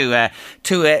challenges, to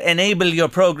enable your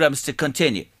programmes to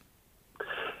continue?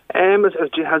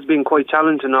 It has been quite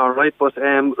challenging, all right. But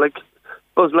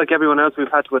like everyone else,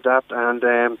 we've had to adapt, and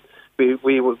we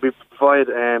provide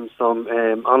some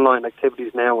online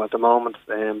activities now at the moment.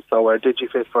 So our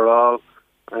DigiFit for All.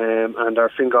 And our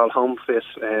Fingal Home Fit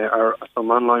are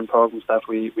some online programs that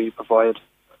we provide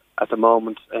at the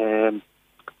moment.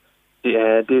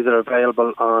 These are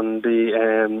available on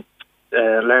the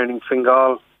Learning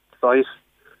Fingal site,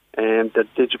 and the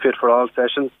DigiFit for All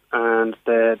sessions, and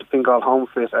the Fingal Home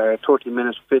Fit are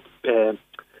 30-minute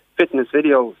fitness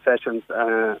video sessions,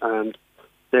 and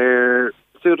they're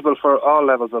suitable for all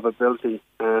levels of ability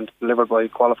and delivered by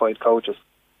qualified coaches.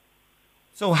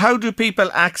 So how do people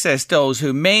access those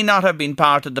who may not have been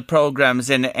part of the programmes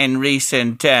in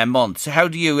recent months? How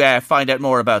do you find out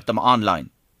more about them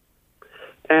online?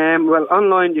 Well,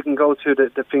 online you can go to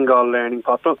the Fingal Learning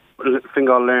Portal.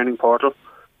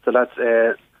 So that's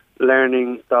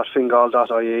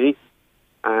learning.fingal.ie,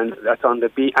 and that's on the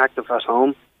Be Active at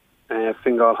Home,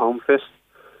 Fingal Home Fit.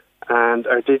 And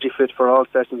our DigiFit for All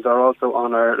sessions are also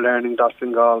on our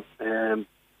learning.fingal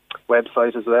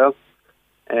website as well.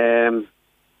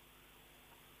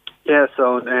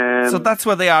 So that's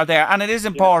where they are there. And it is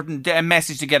important, a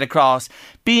message to get across.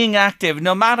 Being active,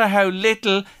 no matter how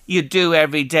little you do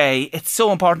every day, it's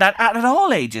so important at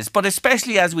all ages, but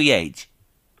especially as we age.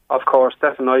 Of course,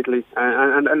 definitely.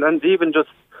 And even just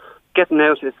getting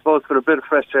out, I suppose, for a bit of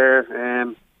fresh air,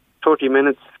 30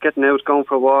 minutes, getting out, going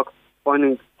for a walk,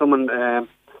 finding someone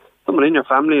in your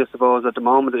family, I suppose, at the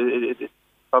moment. It's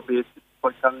probably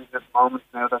quite challenging at the moment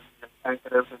now that you can't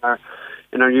get out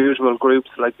in our usual groups,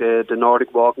 like the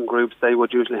Nordic walking groups. They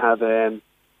would usually have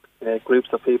groups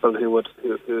of people who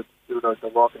do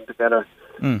the walking together.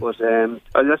 But I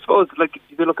suppose, like,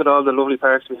 if you look at all the lovely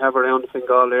parks we have around the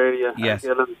Fingal area,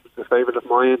 Gillen is a favourite of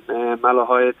mine,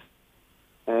 Malahide,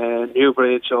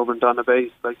 Newbridge over in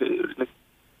Donabase, like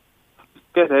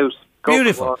get out.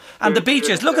 Beautiful. And the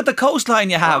beaches. Look at the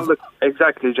coastline you have.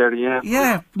 Exactly, Jerry, yeah.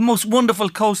 Yeah, most wonderful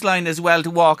coastline as well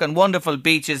to walk, and wonderful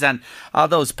beaches, and all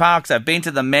those parks. I've been to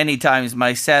them many times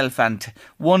myself, and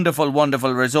wonderful,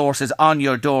 wonderful resources on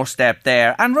your doorstep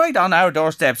there. And right on our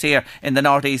doorsteps here in the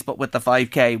northeast, but with the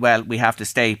 5K, well, we have to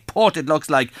stay put, it looks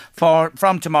like,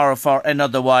 from tomorrow for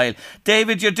another while.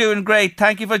 David, you're doing great.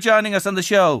 Thank you for joining us on the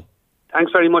show.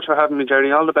 Thanks very much for having me,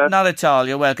 Jerry. All the best. Not at all.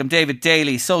 You're welcome. David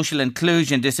Daly, Social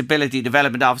Inclusion Disability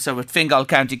Development Officer with Fingal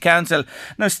County Council.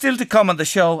 Now, still to come on the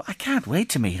show, I can't wait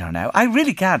to meet her now. I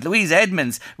really can't. Louise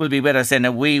Edmonds will be with us in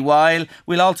a wee while.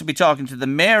 We'll also be talking to the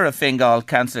Mayor of Fingal,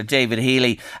 Councillor David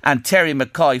Healy, and Terry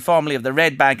McCoy, formerly of the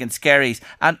Red Bank and Skerries,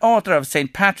 and author of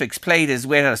St Patrick's Plate, is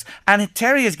with us. And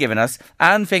Terry has given us,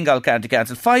 and Fingal County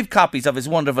Council, 5 copies of his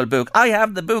wonderful book. I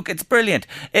have the book. It's brilliant.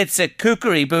 It's a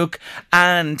cookery book,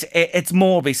 and it's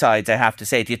more besides, I have to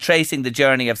say to you, tracing the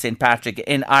journey of St Patrick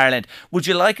in Ireland. Would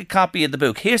you like a copy of the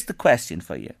book? Here's the question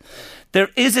for you. There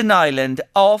is an island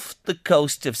off the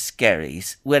coast of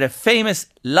Skerries with a famous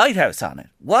lighthouse on it.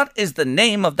 What is the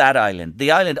name of that island?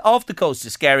 The island off the coast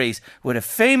of Skerries with a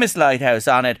famous lighthouse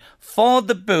on it. For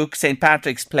the book, St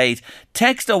Patrick's Plate,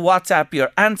 text or WhatsApp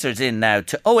your answers in now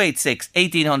to 086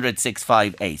 1800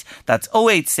 658. That's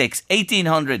 086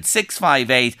 1800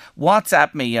 658.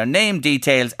 WhatsApp me your name,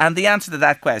 details, and the answer to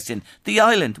that question. The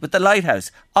island with the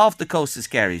lighthouse off the coast of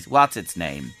Skerries. What's its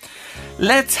name?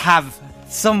 Let's have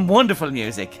some wonderful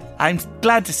music. I'm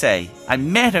glad to say I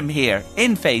met him here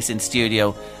in Face in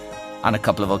studio on a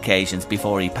couple of occasions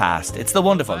before he passed. It's the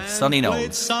wonderful Sonny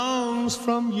Knowles. Songs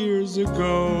from years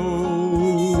ago.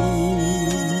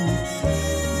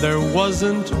 There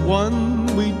wasn't one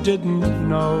we didn't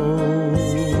know.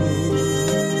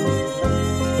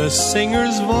 The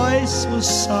singer's voice was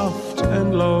soft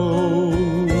and low.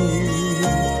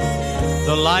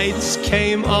 The lights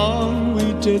came on,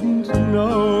 we didn't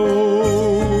know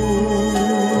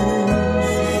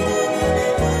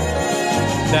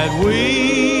that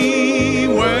we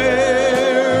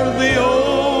were the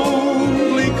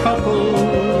only couple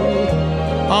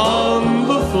on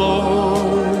the floor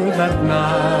that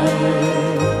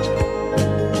night.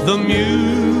 The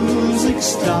music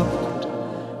stopped,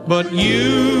 but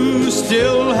you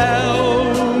still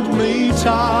held me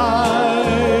tight.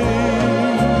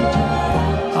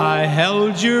 I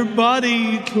held your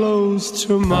body close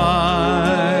to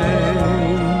mine.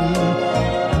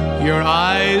 Your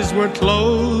eyes were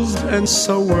closed and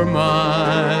so were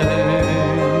mine.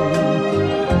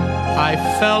 I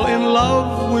fell in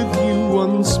love with you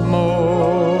once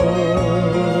more,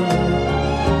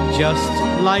 just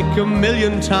like a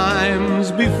million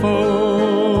times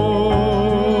before.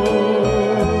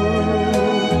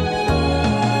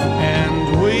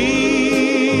 And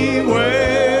we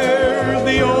were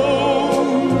the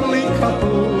only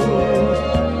couple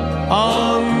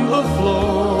on the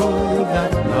floor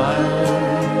that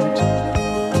night.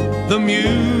 The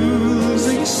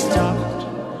music stopped,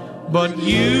 but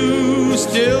you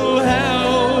still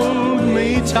held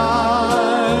me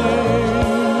tight.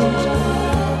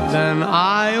 Then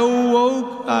I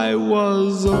awoke, I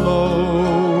was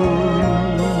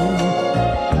alone.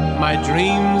 My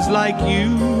dreams like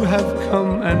you have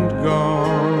come and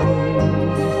gone.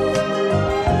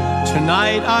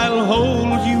 Tonight I'll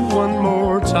hold you one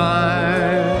more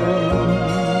time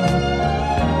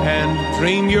and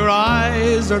dream your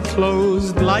eyes are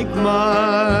closed like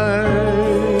mine.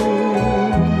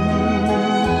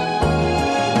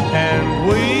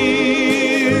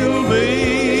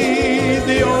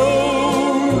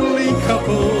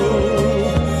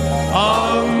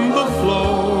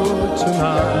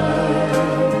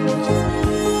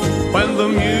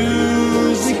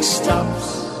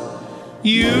 stops,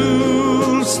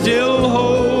 you'll still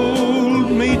hold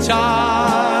me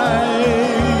tight,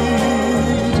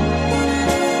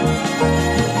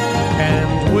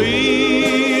 and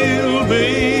we'll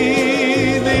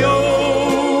be the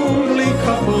only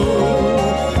couple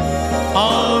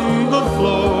on the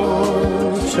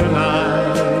floor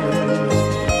tonight.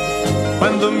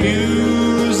 When the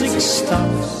music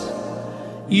stops,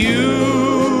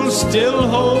 you'll still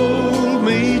hold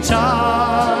me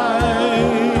tight.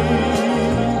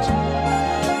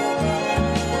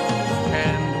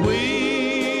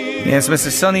 Yes, Mr.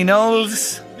 Sonny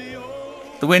Knowles,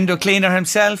 the window cleaner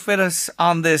himself, with us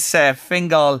on this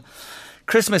Fingal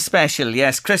Christmas special.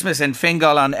 Yes, Christmas in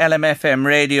Fingal on LMFM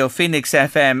Radio, Phoenix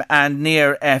FM and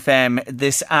Near FM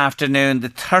this afternoon, the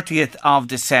 30th of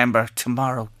December,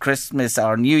 tomorrow, Christmas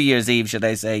or New Year's Eve, should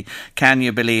I say. Can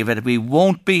you believe it? We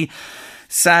won't be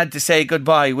sad to say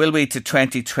goodbye, will we, to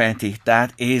 2020?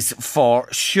 That is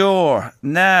for sure.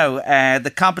 Now,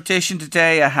 the competition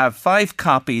today, I have 5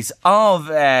 copies of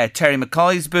Terry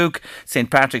McCoy's book, St.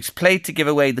 Patrick's Plate, to give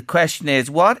away. The question is,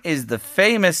 what is the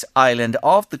famous island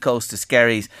off the coast of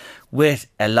Skerries with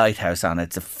a lighthouse on it?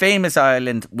 It's a famous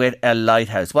island with a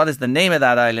lighthouse. What is the name of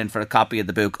that island? For a copy of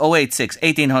the book, 086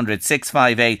 1800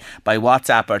 658 by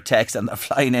WhatsApp or text, and they're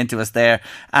flying into us there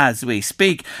as we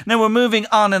speak. Now we're moving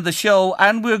on in the show,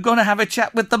 and we're going to have a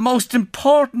chat with the most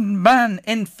important man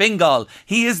in Fingal.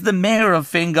 He is the Mayor of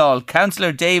Fingal,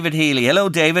 Councillor David Healy. Hello,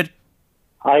 David.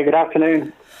 Hi, good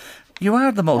afternoon. You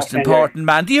are the most important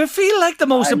man. Do you feel like the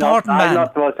most important man? I'm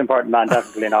not the most important man,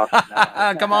 definitely not.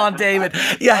 No. Come on, David.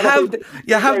 You have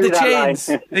the chains.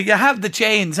 You have the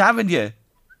chains, haven't you?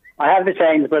 I have the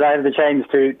chains, but I have the chains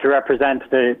to represent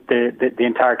the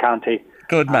entire county.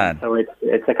 Good man. So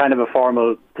it's a kind of a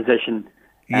formal position,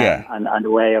 and a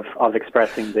way of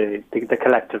expressing the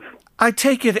collective. I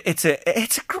take it it's a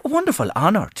wonderful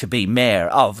honour to be mayor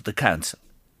of the council.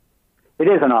 It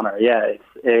is an honour, yeah.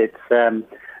 It's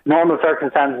normal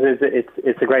circumstances,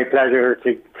 it's a great pleasure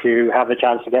to have a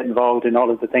chance to get involved in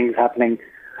all of the things happening,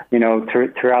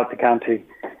 throughout the county,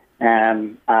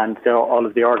 and all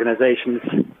of the organisations,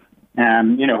 who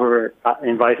are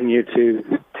inviting you to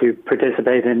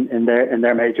participate in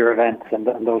their major events and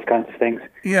those kinds of things.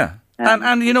 Yeah.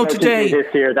 And today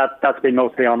this year that's been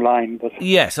mostly online, but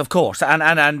yes, of course, and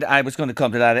I was going to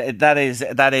come to that. That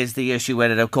is the issue with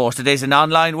it. Of course, it is an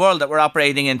online world that we're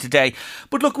operating in today.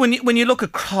 But look, when you look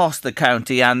across the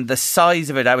county and the size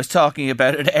of it, I was talking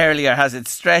about it earlier, as it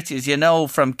stretches,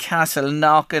 from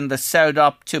Castleknock in the south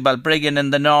up to Balbriggan in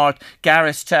the north,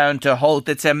 Garristown to Holt.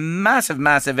 It's a massive,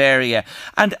 massive area,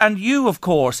 and you, of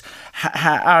course,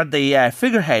 are the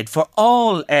figurehead for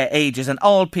all ages and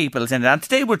all peoples in it. And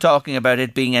today we're talking about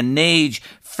it being an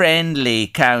age-friendly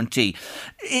county.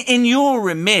 In your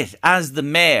remit as the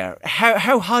mayor,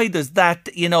 how high does that,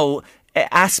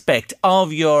 aspect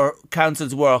of your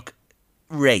council's work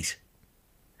rate?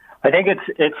 I think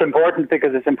it's important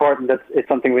because it's important that it's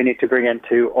something we need to bring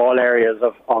into all areas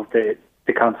of the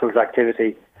council's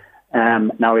activity.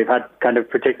 Now we've had kind of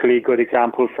particularly good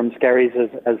examples from Skerries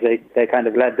as they kind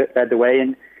of led the way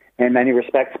in many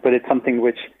respects, but it's something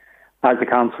which, as a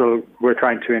council, we're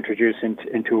trying to introduce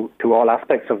into all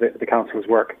aspects of the council's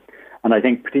work. And I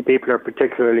think people are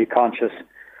particularly conscious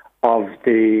of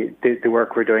the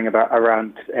work we're doing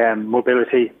around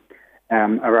mobility,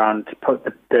 around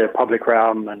the public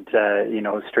realm and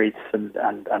streets and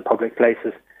public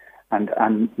places,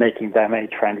 and making them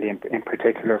age friendly in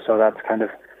particular. So that's kind of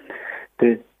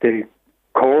the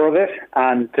core of it,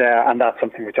 and that's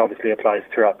something which obviously applies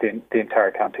throughout the entire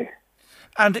county.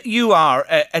 And you are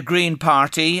a Green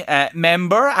Party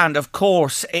member, and of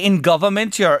course in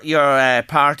government your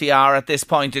party are at this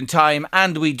point in time.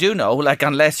 And we do know,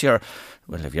 unless you're,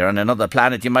 if you're on another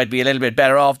planet, you might be a little bit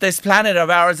better off. This planet of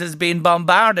ours has been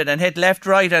bombarded and hit left,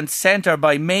 right and centre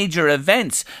by major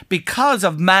events because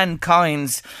of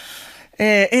mankind's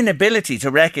inability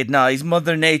to recognise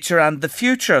Mother Nature and the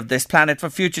future of this planet for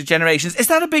future generations. Is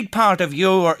that a big part of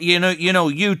your,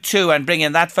 you too, and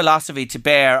bringing that philosophy to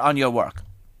bear on your work?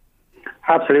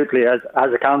 Absolutely. As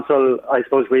a council, I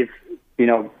suppose we've,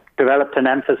 developed an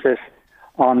emphasis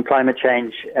on climate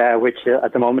change, which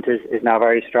at the moment is now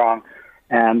very strong,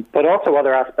 but also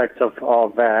other aspects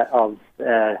of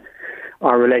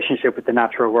our relationship with the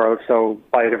natural world, so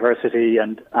biodiversity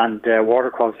and water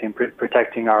quality and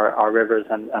protecting our rivers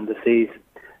and the seas.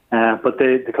 But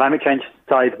the climate change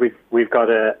side, we've got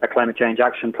a climate change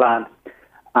action plan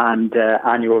and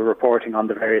annual reporting on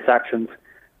the various actions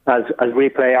as we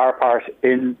play our part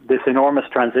in this enormous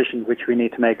transition which we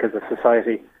need to make as a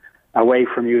society away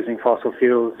from using fossil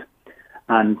fuels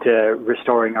and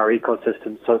restoring our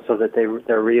ecosystems so that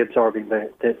they're reabsorbing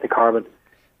the carbon.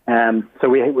 So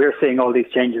we're seeing all these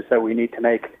changes that we need to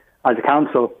make as a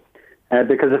council,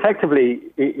 because effectively,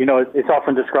 it's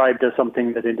often described as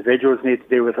something that individuals need to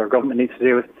deal with or government needs to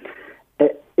deal with.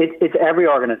 It's every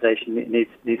organisation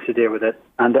needs to deal with it,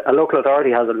 and a local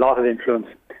authority has a lot of influence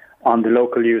on the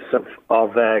local use of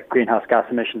greenhouse gas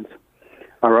emissions.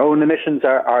 Our own emissions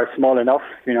are small enough,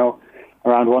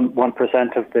 around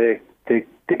 1% of the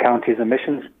county's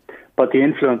emissions, but the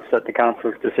influence that the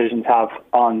council's decisions have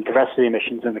on the rest of the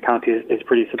emissions in the county is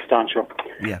pretty substantial.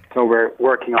 Yeah. So we're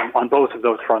working on both of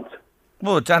those fronts.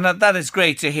 Good, and that is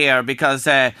great to hear, because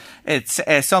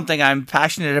it's something I'm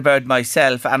passionate about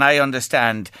myself, and I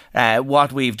understand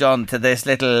what we've done to this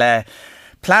little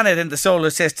planet in the solar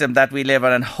system that we live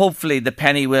on, and hopefully the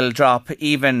penny will drop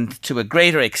even to a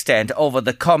greater extent over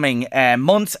the coming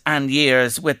months and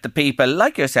years with the people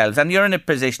like yourselves, and you're in a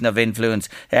position of influence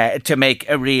to make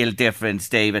a real difference,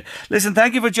 David. Listen,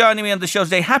 thank you for joining me on the show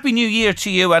today. Happy New Year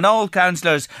to you and all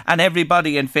councillors and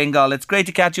everybody in Fingal. It's great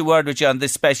to catch a word with you on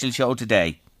this special show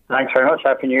today. Thanks very much.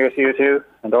 Happy New Year to you too,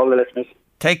 and all the listeners.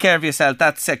 Take care of yourself.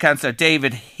 That's Councillor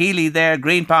David Healy there,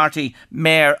 Green Party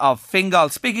Mayor of Fingal,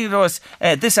 speaking to us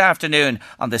this afternoon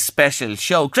on the special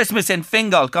show Christmas in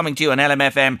Fingal, coming to you on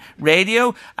LMFM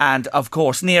Radio and, of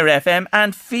course, Near FM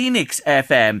and Phoenix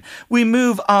FM. We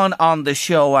move on the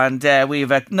show, and we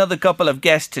have another couple of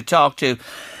guests to talk to.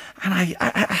 And I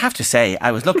have to say,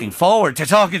 I was looking forward to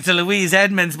talking to Louise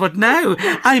Edmonds, but now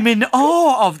I'm in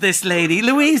awe of this lady.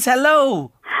 Louise,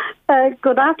 hello.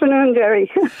 Good afternoon, Jerry.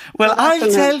 Well,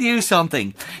 I'll tell you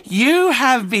something. You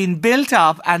have been built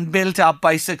up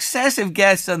by successive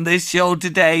guests on this show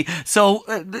today. So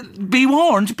be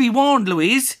warned,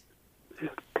 Louise.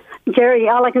 Jerry,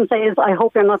 all I can say is I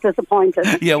hope you're not disappointed.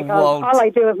 You won't. All I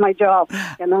do is my job,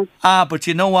 But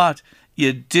you know what?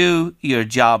 You do your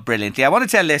job brilliantly. I want to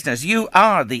tell listeners, you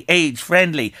are the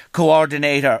age-friendly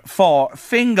coordinator for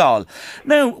Fingal.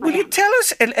 Now, will you tell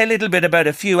us a little bit about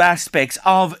a few aspects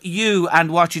of you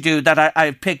and what you do that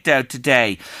I've picked out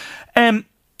today?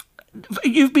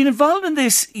 You've been involved in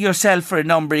this yourself for a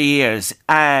number of years.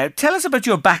 Tell us about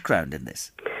your background in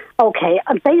this. Okay,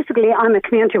 basically I'm a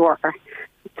community worker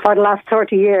for the last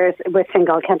 30 years with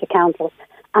Fingal County Council.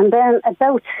 And then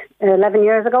about 11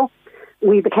 years ago,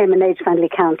 we became an age-friendly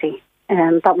county,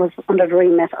 and that was under the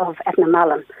remit of Edna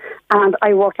Mallon. And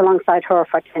I worked alongside her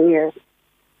for 10 years.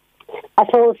 I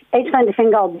suppose age-friendly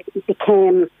Fingal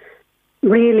became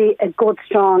really a good,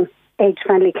 strong,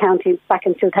 age-friendly county back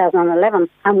in 2011,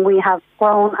 and we have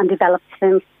grown and developed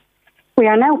since. We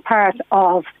are now part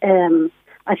of,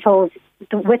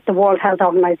 with the World Health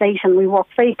Organization. We work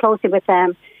very closely with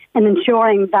them in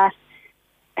ensuring that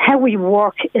how we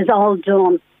work is all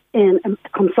done in a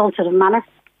consultative manner.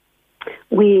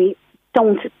 We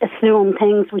don't assume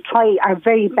things. We try our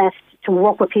very best to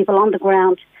work with people on the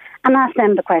ground and ask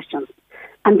them the questions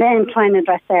and then try and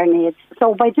address their needs.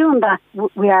 So by doing that,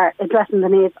 we are addressing the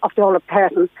needs of the older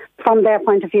person from their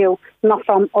point of view, not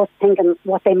from us thinking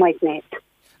what they might need.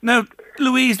 Now,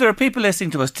 Louise, there are people listening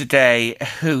to us today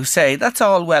who say, that's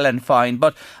all well and fine,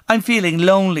 but I'm feeling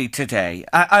lonely today.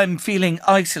 I'm feeling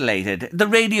isolated. The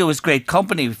radio is great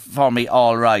company for me,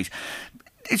 all right.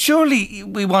 Surely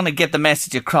we want to get the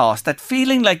message across that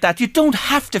feeling like that, you don't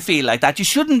have to feel like that. You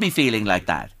shouldn't be feeling like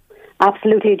that.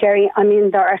 Absolutely, Jerry. I mean,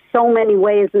 there are so many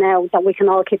ways now that we can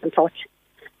all keep in touch.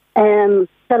 The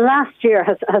last year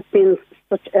has been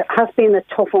a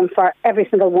tough one for every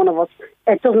single one of us.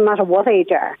 It doesn't matter what age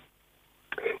you are.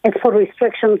 It's put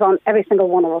restrictions on every single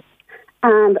one of us.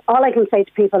 And all I can say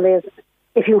to people is,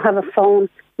 if you have a phone,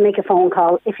 make a phone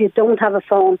call. If you don't have a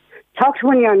phone, talk to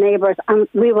one of your neighbours and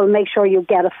we will make sure you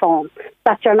get a phone,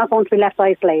 that you're not going to be left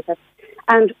isolated.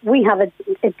 And we have a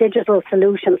digital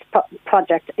solutions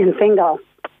project in Fingal.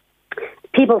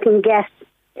 People can get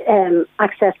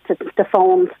access to the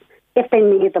phones if they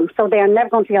need them, so they are never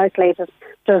going to be isolated.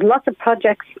 There's lots of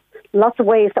projects, lots of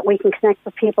ways that we can connect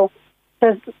with people.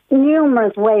 There's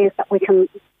numerous ways that we can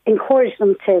encourage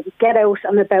them to get out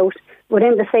and about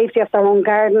within the safety of their own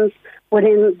gardens,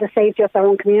 within the safety of their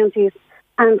own communities,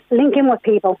 and link in with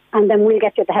people, and then we'll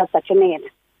get you the help that you need.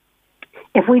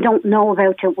 If we don't know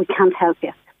about you, we can't help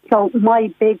you. So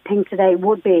my big thing today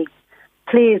would be,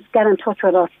 please get in touch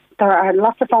with us. There are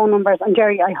lots of phone numbers, and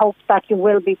Jerry, I hope that you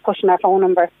will be pushing our phone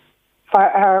number for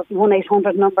our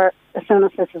 1-800 number as soon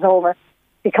as this is over,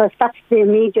 because that's the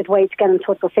immediate way to get in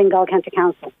touch with Fingal County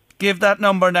Council. Give that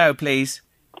number now, please.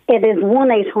 It is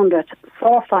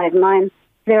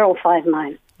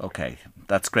 1-800-459-059. Okay,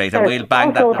 that's great. And we'll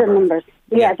bang that number. The numbers.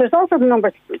 Yeah, there's also the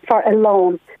numbers for a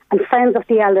loan and friends of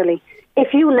the elderly.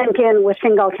 if you link in with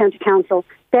Fingal County Council,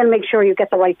 they'll make sure you get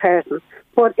the right person.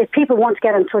 But if people want to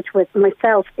get in touch with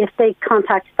myself, if they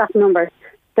contact that number,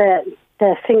 the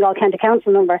Fingal County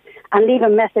Council number, and leave a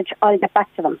message, I'll get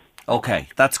back to them. Okay,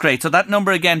 that's great. So that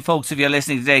number again, folks, if you're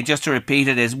listening today, just to repeat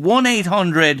it, is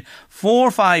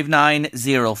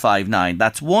 1-800-459-059.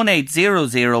 That's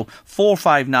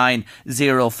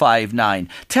 1-800-459-059.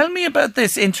 Tell me about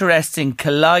this interesting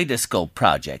Kaleidoscope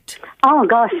project. Oh,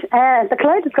 gosh. The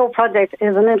Kaleidoscope project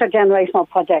is an intergenerational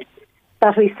project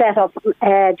that we set up.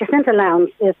 Jacinta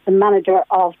Lowndes is the manager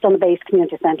of Donabase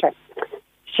Community Centre.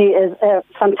 She is a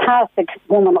fantastic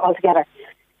woman altogether.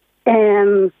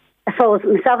 So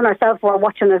myself and herself were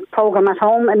watching a programme at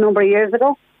home a number of years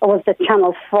ago. It was the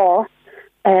Channel 4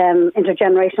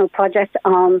 intergenerational project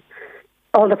on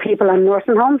older people in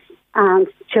nursing homes and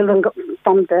children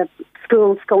from the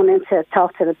schools going in to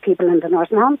talk to the people in the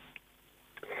nursing homes.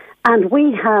 And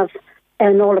we have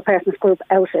an older persons group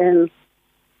out in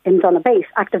Donabase,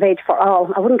 Active Age for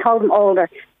All. I wouldn't call them older.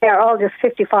 They're all just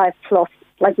 55 plus,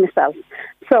 like myself.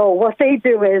 So what they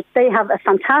do is they have a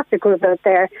fantastic group out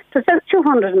there. There's about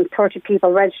 230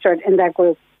 people registered in their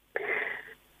group.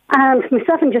 And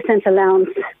myself and Jacinta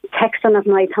Lowndes texting at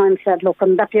night time said, look,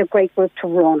 wouldn't that be a great group to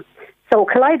run? So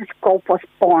Kaleidoscope was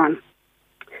born.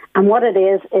 And what it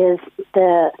is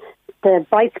the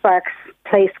Bright Sparks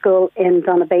Play School in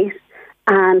Donabase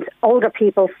and older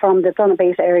people from the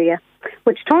Donabase area,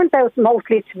 which turns out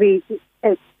mostly to be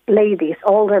ladies,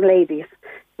 older ladies.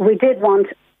 We did want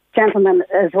gentlemen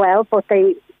as well, but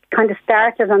they kind of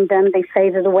started and then they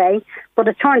faded away. But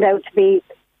it turned out to be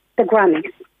the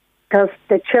grannies, because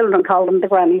the children called them the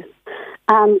grannies.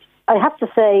 And I have to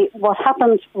say, what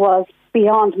happened was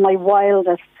beyond my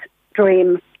wildest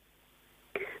dreams,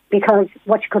 because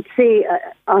what you could see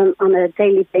on a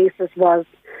daily basis was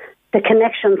the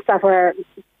connections that were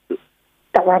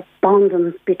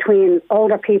bonding between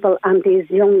older people and these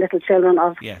young little children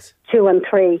of 2 and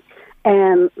 3.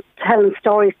 Telling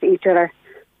stories to each other.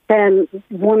 Then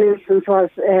one instance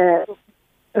was a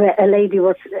lady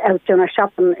was out doing her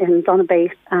shopping in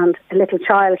Donabase and a little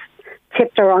child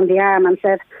tipped her on the arm and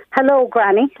said, "Hello,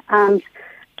 Granny." And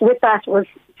with that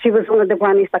she was one of the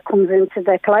grannies that comes into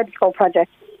the Kaleidoscope project.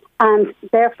 And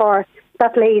therefore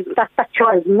that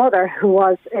child's mother, who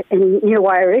was in New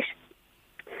Irish,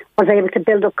 was able to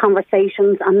build up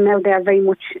conversations, and now they're very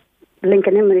much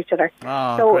linking in with each other.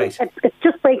 Oh, so great. It's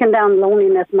just breaking down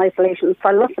loneliness and isolation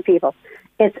for lots of people.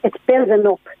 It's building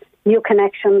up new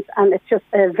connections, and it's just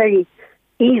a very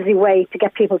easy way to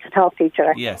get people to talk to each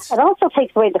other. Yes. It also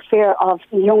takes away the fear of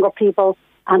younger people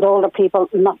and older people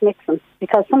not mixing,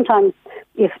 because sometimes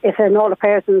if an older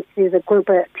person sees a group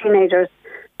of teenagers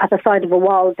at the side of a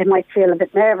wall, they might feel a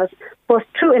bit nervous. But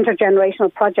through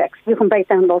intergenerational projects, you can break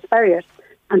down those barriers,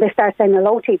 and they start saying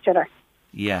hello to each other.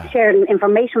 Yeah. Sharing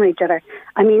information with each other.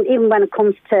 I mean, even when it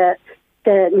comes to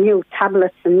the new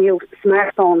tablets and new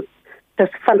smartphones, there's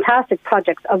fantastic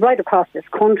projects right across this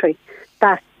country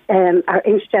that are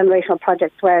intergenerational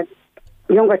projects where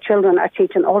younger children are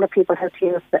teaching older people how to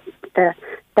use their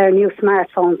new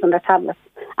smartphones and their tablets.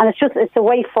 And it's a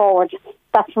way forward.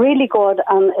 That's really good,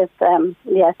 and it's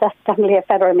that's definitely a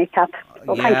feather in my cap.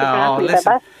 So thank you for asking me about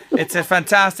that. It's a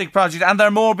fantastic project, and there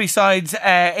are more besides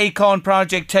Acorn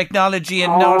Project, technology in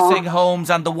nursing homes,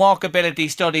 and the walkability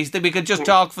studies that we could just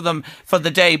talk for them for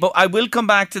the day. But I will come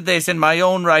back to this in my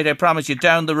own right, I promise you,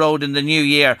 down the road in the new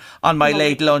year on my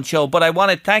late lunch show. But I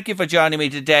want to thank you for joining me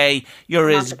today. You're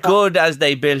as good as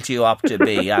they built you up to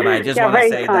be, and I just want to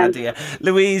say that to you.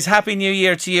 Louise, Happy New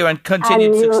Year to you and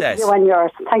continued success. You and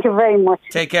yours. Thank you very much.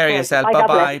 Take care of yourself.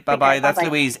 Bye-bye. Bye-bye. That's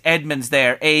Louise Edmonds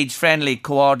there, age-friendly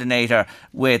coordinator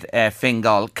with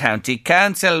Fingal County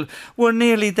Council. We're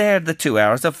nearly there. The 2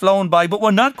 hours have flown by, but we're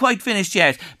not quite finished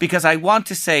yet, because I want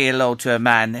to say hello to a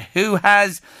man who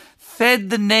has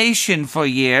fed the nation for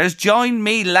years, joined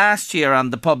me last year on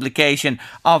the publication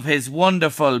of his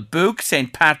wonderful book,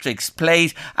 St. Patrick's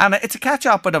Plate, and it's a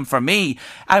catch-up with him for me.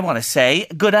 I want to say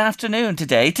good afternoon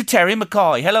today to Terry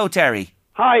McCoy. Hello, Terry.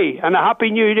 Hi, and a Happy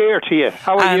New Year to you.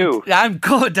 How are you? I'm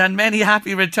good, and many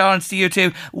happy returns to you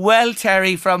too. Well,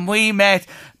 Terry, from we met,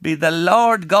 be the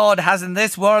Lord God hasn't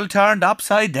this world turned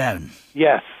upside down.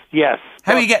 Yes.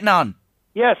 How are you getting on?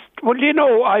 Yes, well, you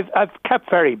know, I've kept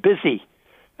very busy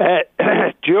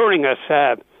during it.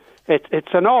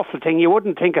 It's an awful thing. You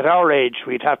wouldn't think at our age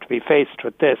we'd have to be faced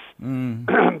with this.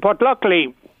 But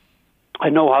luckily, I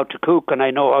know how to cook, and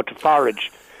I know how to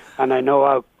forage, and I know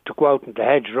how to go out into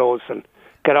hedgerows and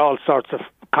get all sorts of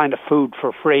kind of food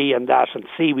for free and that, and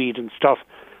seaweed and stuff.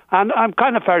 And I'm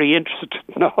kind of very interested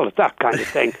in all of that kind of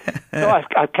thing. So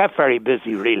I kept very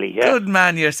busy, really. Yeah. Good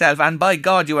man yourself. And by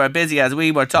God, you were busy, as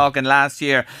we were talking last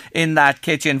year in that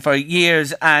kitchen for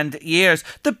years and years.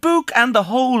 The book and the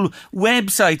whole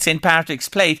website, St. Patrick's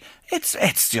Plate,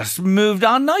 it's just moved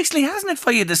on nicely, hasn't it,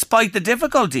 for you, despite the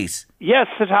difficulties? Yes,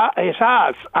 it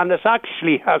has. And it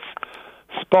actually has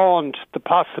spawned the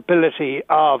possibility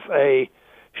of a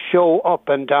show up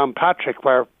and down Patrick,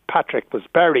 where Patrick was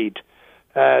buried.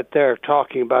 They're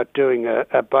talking about doing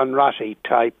a Bunratty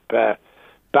type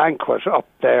banquet up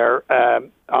there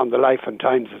on the life and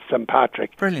times of St.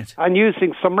 Patrick. Brilliant. And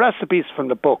using some recipes from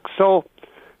the book. So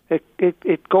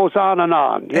it goes on and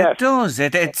on. Yes. It does.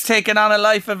 It's taken on a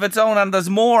life of its own, and there's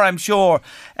more, I'm sure,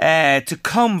 to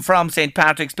come from St.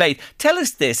 Patrick's Plate. Tell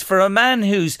us this, for a man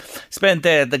who's spent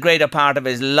the greater part of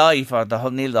his life, or the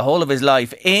whole of his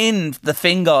life, in the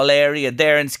Fingal area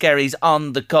there in Skerries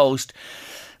on the coast,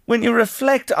 when you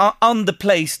reflect on the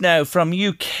place now, from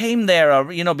you came there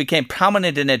or, became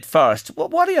prominent in it first,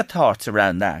 what are your thoughts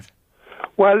around that?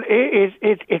 Well,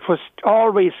 it was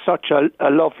always such a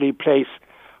lovely place.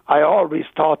 I always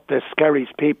thought the Skerries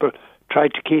people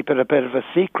tried to keep it a bit of a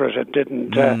secret and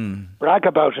didn't brag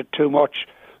about it too much.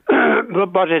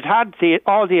 But it had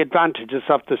all the advantages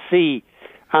of the sea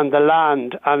and the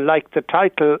land, and like the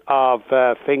title of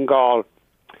Fingal,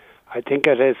 I think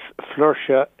it is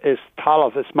Flúirse is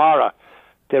Talamh is Mara,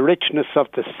 the richness of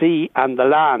the sea and the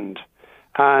land.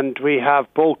 And we have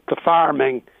both the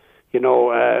farming,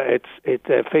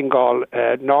 it's Fingal,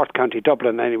 North County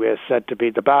Dublin anyway, is said to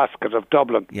be the basket of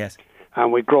Dublin. Yes.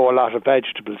 And we grow a lot of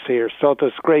vegetables here. So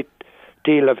there's a great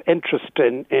deal of interest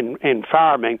in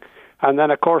farming. And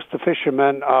then, of course, the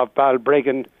fishermen of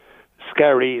Balbriggan,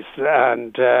 Skerries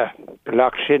and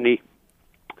Lough Shinny.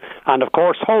 And, of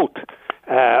course, Howth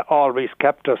always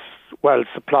kept us well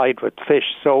supplied with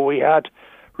fish, so we had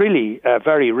really a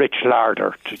very rich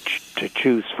larder to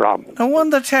choose from. No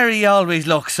wonder, Terry, you always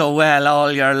look so well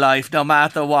all your life, no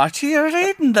matter what. You're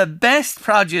eating the best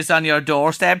produce on your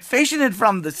doorstep, fishing it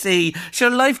from the sea. Sure,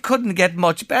 life couldn't get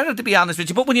much better, to be honest with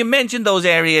you. But when you mentioned those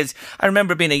areas, I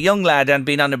remember being a young lad and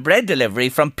being on a bread delivery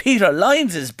from Peter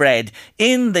Lyons' bread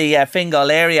in the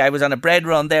Fingal area. I was on a bread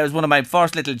run there. It was one of my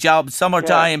first little jobs,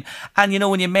 summertime. Yeah.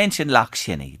 And, when you mentioned Lough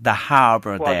Shinny, the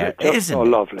harbour there, isn't so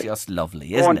lovely. It just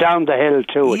lovely, isn't Going it? down the hill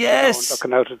too. Yes.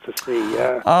 Looking out at the sea,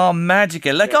 yeah. Oh,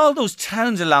 magical. Like all those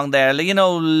towns along there,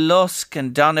 Lusk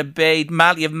and Donabate,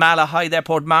 you've Malahide there,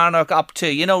 Portmarnock up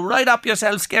to, right up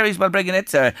yourself, Skerries, Balbriggan.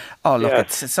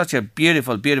 It's such a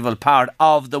beautiful, beautiful part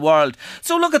of the world.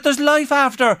 So look, there's life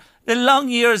after the long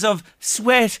years of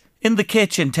sweat in the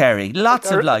kitchen, Terry.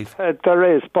 Lots of life.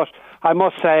 There is, but I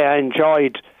must say I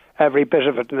enjoyed every bit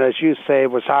of it, and as you say,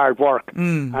 it was hard work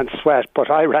and sweat,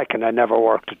 but I reckon I never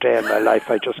worked a day in my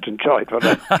life. I just enjoyed what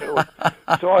I was doing.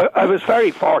 So I was very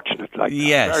fortunate,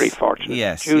 very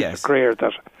fortunate to choose the career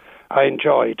that I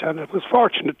enjoyed, and it was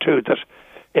fortunate too that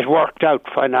it worked out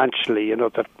financially,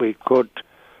 that we could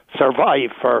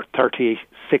survive for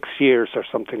 36 years or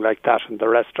something like that in the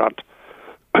restaurant.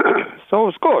 So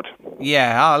it was good.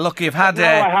 Yeah, look, you've had...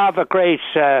 Now I have a great...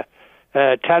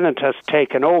 tenant has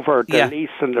taken over the lease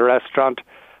in the restaurant,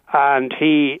 and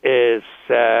he is,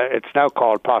 it's now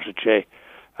called Potager,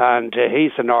 and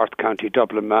he's a North County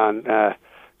Dublin man,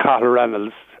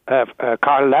 Carl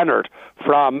Leonard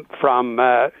from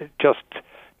just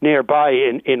nearby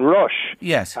in Rush.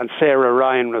 Yes. And Sarah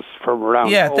Ryan was from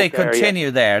around they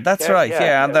continue there. That's right,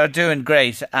 and they're doing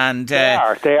great. And they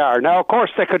are. Now, of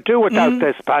course, they could do without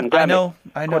this pandemic. I know.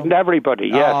 Couldn't everybody,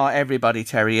 Oh, everybody,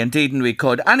 Terry. Indeed, and we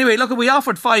could. Anyway, look, we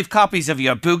offered 5 copies of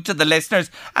your book to the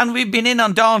listeners, and we've been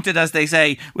undaunted, as they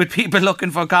say, with people looking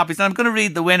for copies. And I'm going to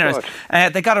read the winners.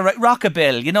 They got it right.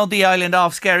 Rockabill, the island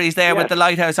off Skerries there with the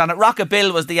lighthouse on it.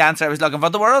 Rockabill was the answer I was looking for.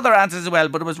 There were other answers as well,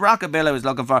 but it was Rockabill I was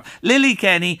looking for. Lily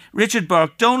Kenny, Richard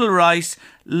Burke, Donal Rice,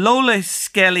 Lola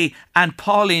Skelly and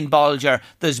Pauline Bolger.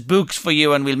 There's books for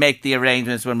you, and we'll make the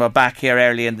arrangements when we're back here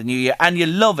early in the new year. And you'll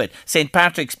love it. St.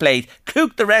 Patrick's Plate.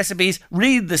 Cook the recipes,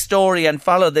 read the story, and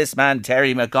follow this man,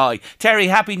 Terry McCoy. Terry,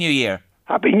 Happy New Year.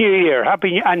 Happy New Year. Happy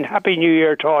New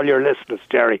Year to all your listeners,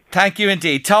 Terry. Thank you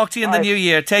indeed. Talk to you in the new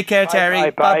year. Take care,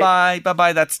 Terry. Bye-bye.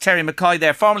 Bye-bye. That's Terry McCoy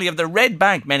there, formerly of the Red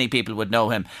Bank. Many people would know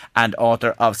him, and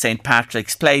author of St.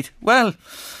 Patrick's Plate. Well,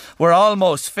 We're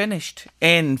almost finished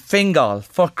in Fingal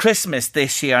for Christmas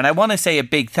this year, and I want to say a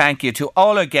big thank you to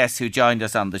all our guests who joined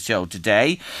us on the show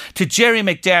today. To Jerry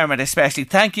McDermott especially.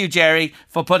 Thank you, Jerry,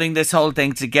 for putting this whole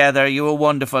thing together. You were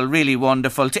wonderful, really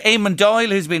wonderful. To Eamon Doyle,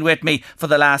 who's been with me for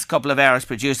the last couple of hours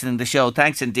producing the show.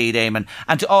 Thanks indeed, Eamon.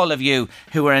 And to all of you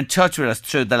who were in touch with us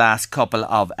through the last couple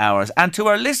of hours. And to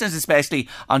our listeners especially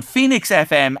on Phoenix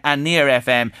FM and Near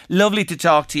FM. Lovely to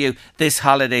talk to you this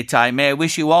holiday time. May I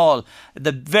wish you all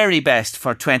the very best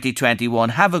for 2021.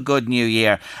 Have a good new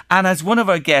year. And as one of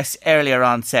our guests earlier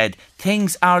on said,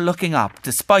 things are looking up.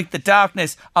 Despite the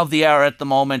darkness of the hour at the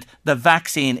moment, the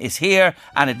vaccine is here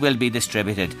and it will be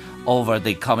distributed over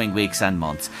the coming weeks and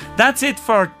months. That's it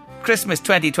for Christmas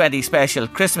 2020 special,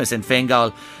 Christmas in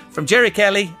Fingal. From Jerry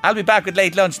Kelly, I'll be back with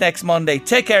Late Lunch next Monday.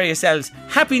 Take care of yourselves.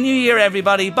 Happy New Year,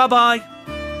 everybody. Bye-bye.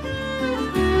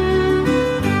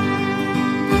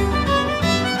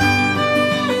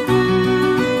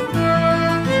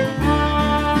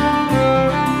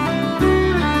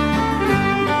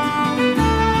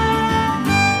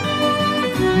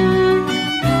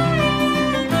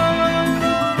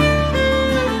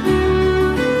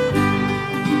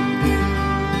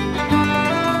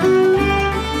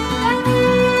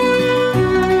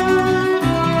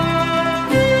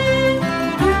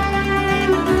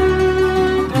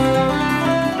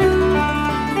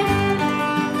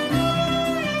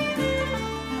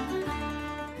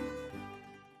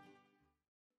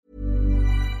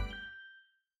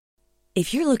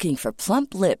 If you're looking for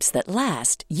plump lips that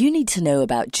last, you need to know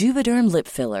about Juvederm lip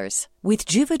fillers. With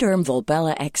Juvederm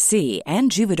Volbella XC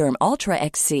and Juvederm Ultra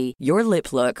XC, your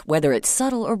lip look, whether it's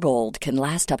subtle or bold, can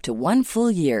last up to 1 full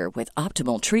year with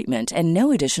optimal treatment and no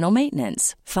additional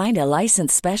maintenance. Find a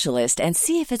licensed specialist and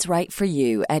see if it's right for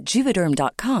you at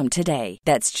Juvederm.com today.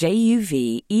 That's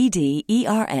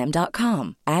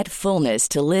JUVEDERM.com. Add fullness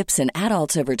to lips in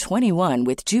adults over 21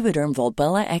 with Juvederm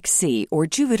Volbella XC or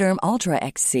Juvederm Ultra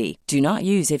XC. Do not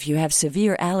use if you have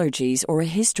severe allergies or a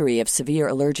history of severe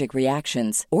allergic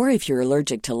reactions, or if you're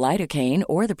allergic to lidocaine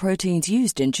or the proteins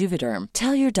used in Juvederm.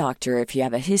 Tell your doctor if you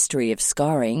have a history of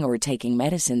scarring or taking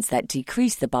medicines that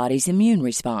decrease the body's immune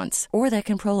response or that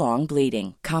can prolong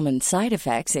bleeding. Common side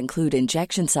effects include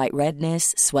injection site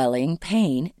redness, swelling,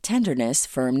 pain, tenderness,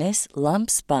 firmness,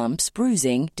 lumps, bumps,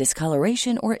 bruising,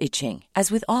 discoloration, or itching. As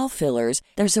with all fillers,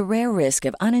 there's a rare risk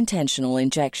of unintentional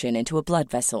injection into a blood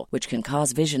vessel, which can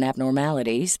cause vision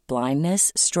abnormalities,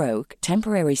 blindness, stroke,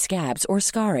 temporary scabs, or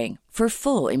scarring. For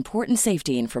full important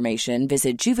safety information,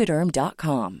 visit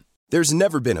Juvederm.com. There's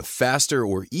never been a faster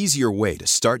or easier way to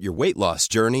start your weight loss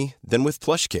journey than with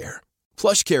PlushCare.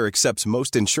 PlushCare accepts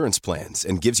most insurance plans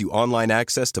and gives you online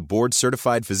access to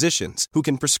board-certified physicians who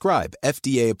can prescribe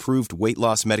FDA-approved weight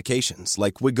loss medications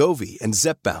like Wegovy and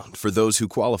Zepbound for those who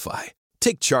qualify.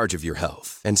 Take charge of your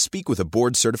health and speak with a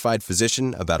board-certified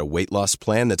physician about a weight loss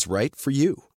plan that's right for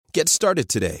you. Get started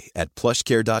today at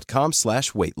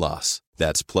plushcare.com/weightloss.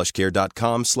 That's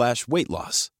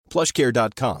plushcare.com/weightloss.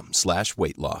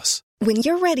 plushcare.com/weightloss. When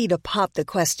you're ready to pop the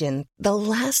question, the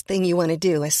last thing you want to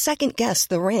do is second-guess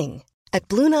the ring. At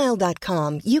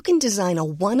BlueNile.com, you can design a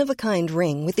one-of-a-kind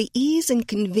ring with the ease and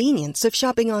convenience of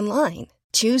shopping online.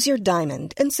 Choose your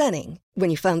diamond and setting. When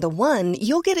you find the one,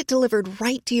 you'll get it delivered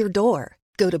right to your door.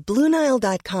 Go to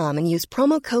BlueNile.com and use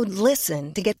promo code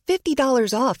LISTEN to get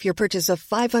 $50 off your purchase of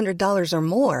 $500 or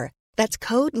more. That's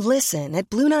code LISTEN at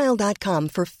BlueNile.com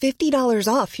for $50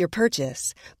 off your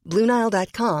purchase.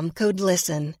 BlueNile.com, code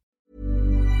LISTEN.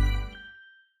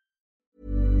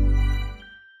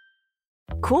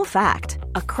 Cool fact,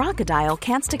 a crocodile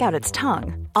can't stick out its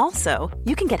tongue. Also,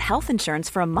 you can get health insurance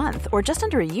for a month or just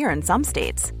under a year in some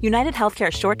states. United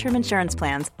Healthcare short-term insurance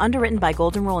plans, underwritten by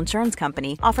Golden Rule Insurance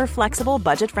Company, offer flexible,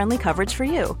 budget-friendly coverage for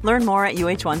you. Learn more at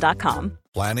UH1.com.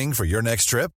 Planning for your next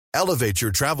trip? Elevate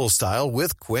your travel style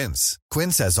with Quince.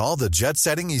 Quince has all the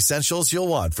jet-setting essentials you'll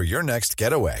want for your next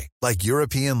getaway, like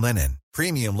European linen,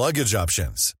 premium luggage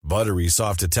options, buttery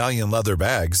soft Italian leather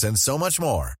bags, and so much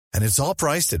more. And it's all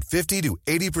priced at 50 to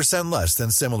 80% less than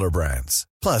similar brands.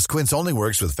 Plus, Quince only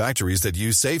works with factories that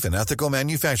use safe and ethical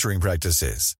manufacturing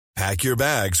practices. Pack your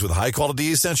bags with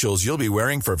high-quality essentials you'll be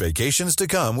wearing for vacations to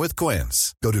come with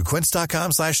Quince. Go to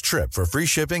quince.com/trip for free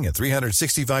shipping and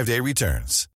 365-day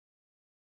returns.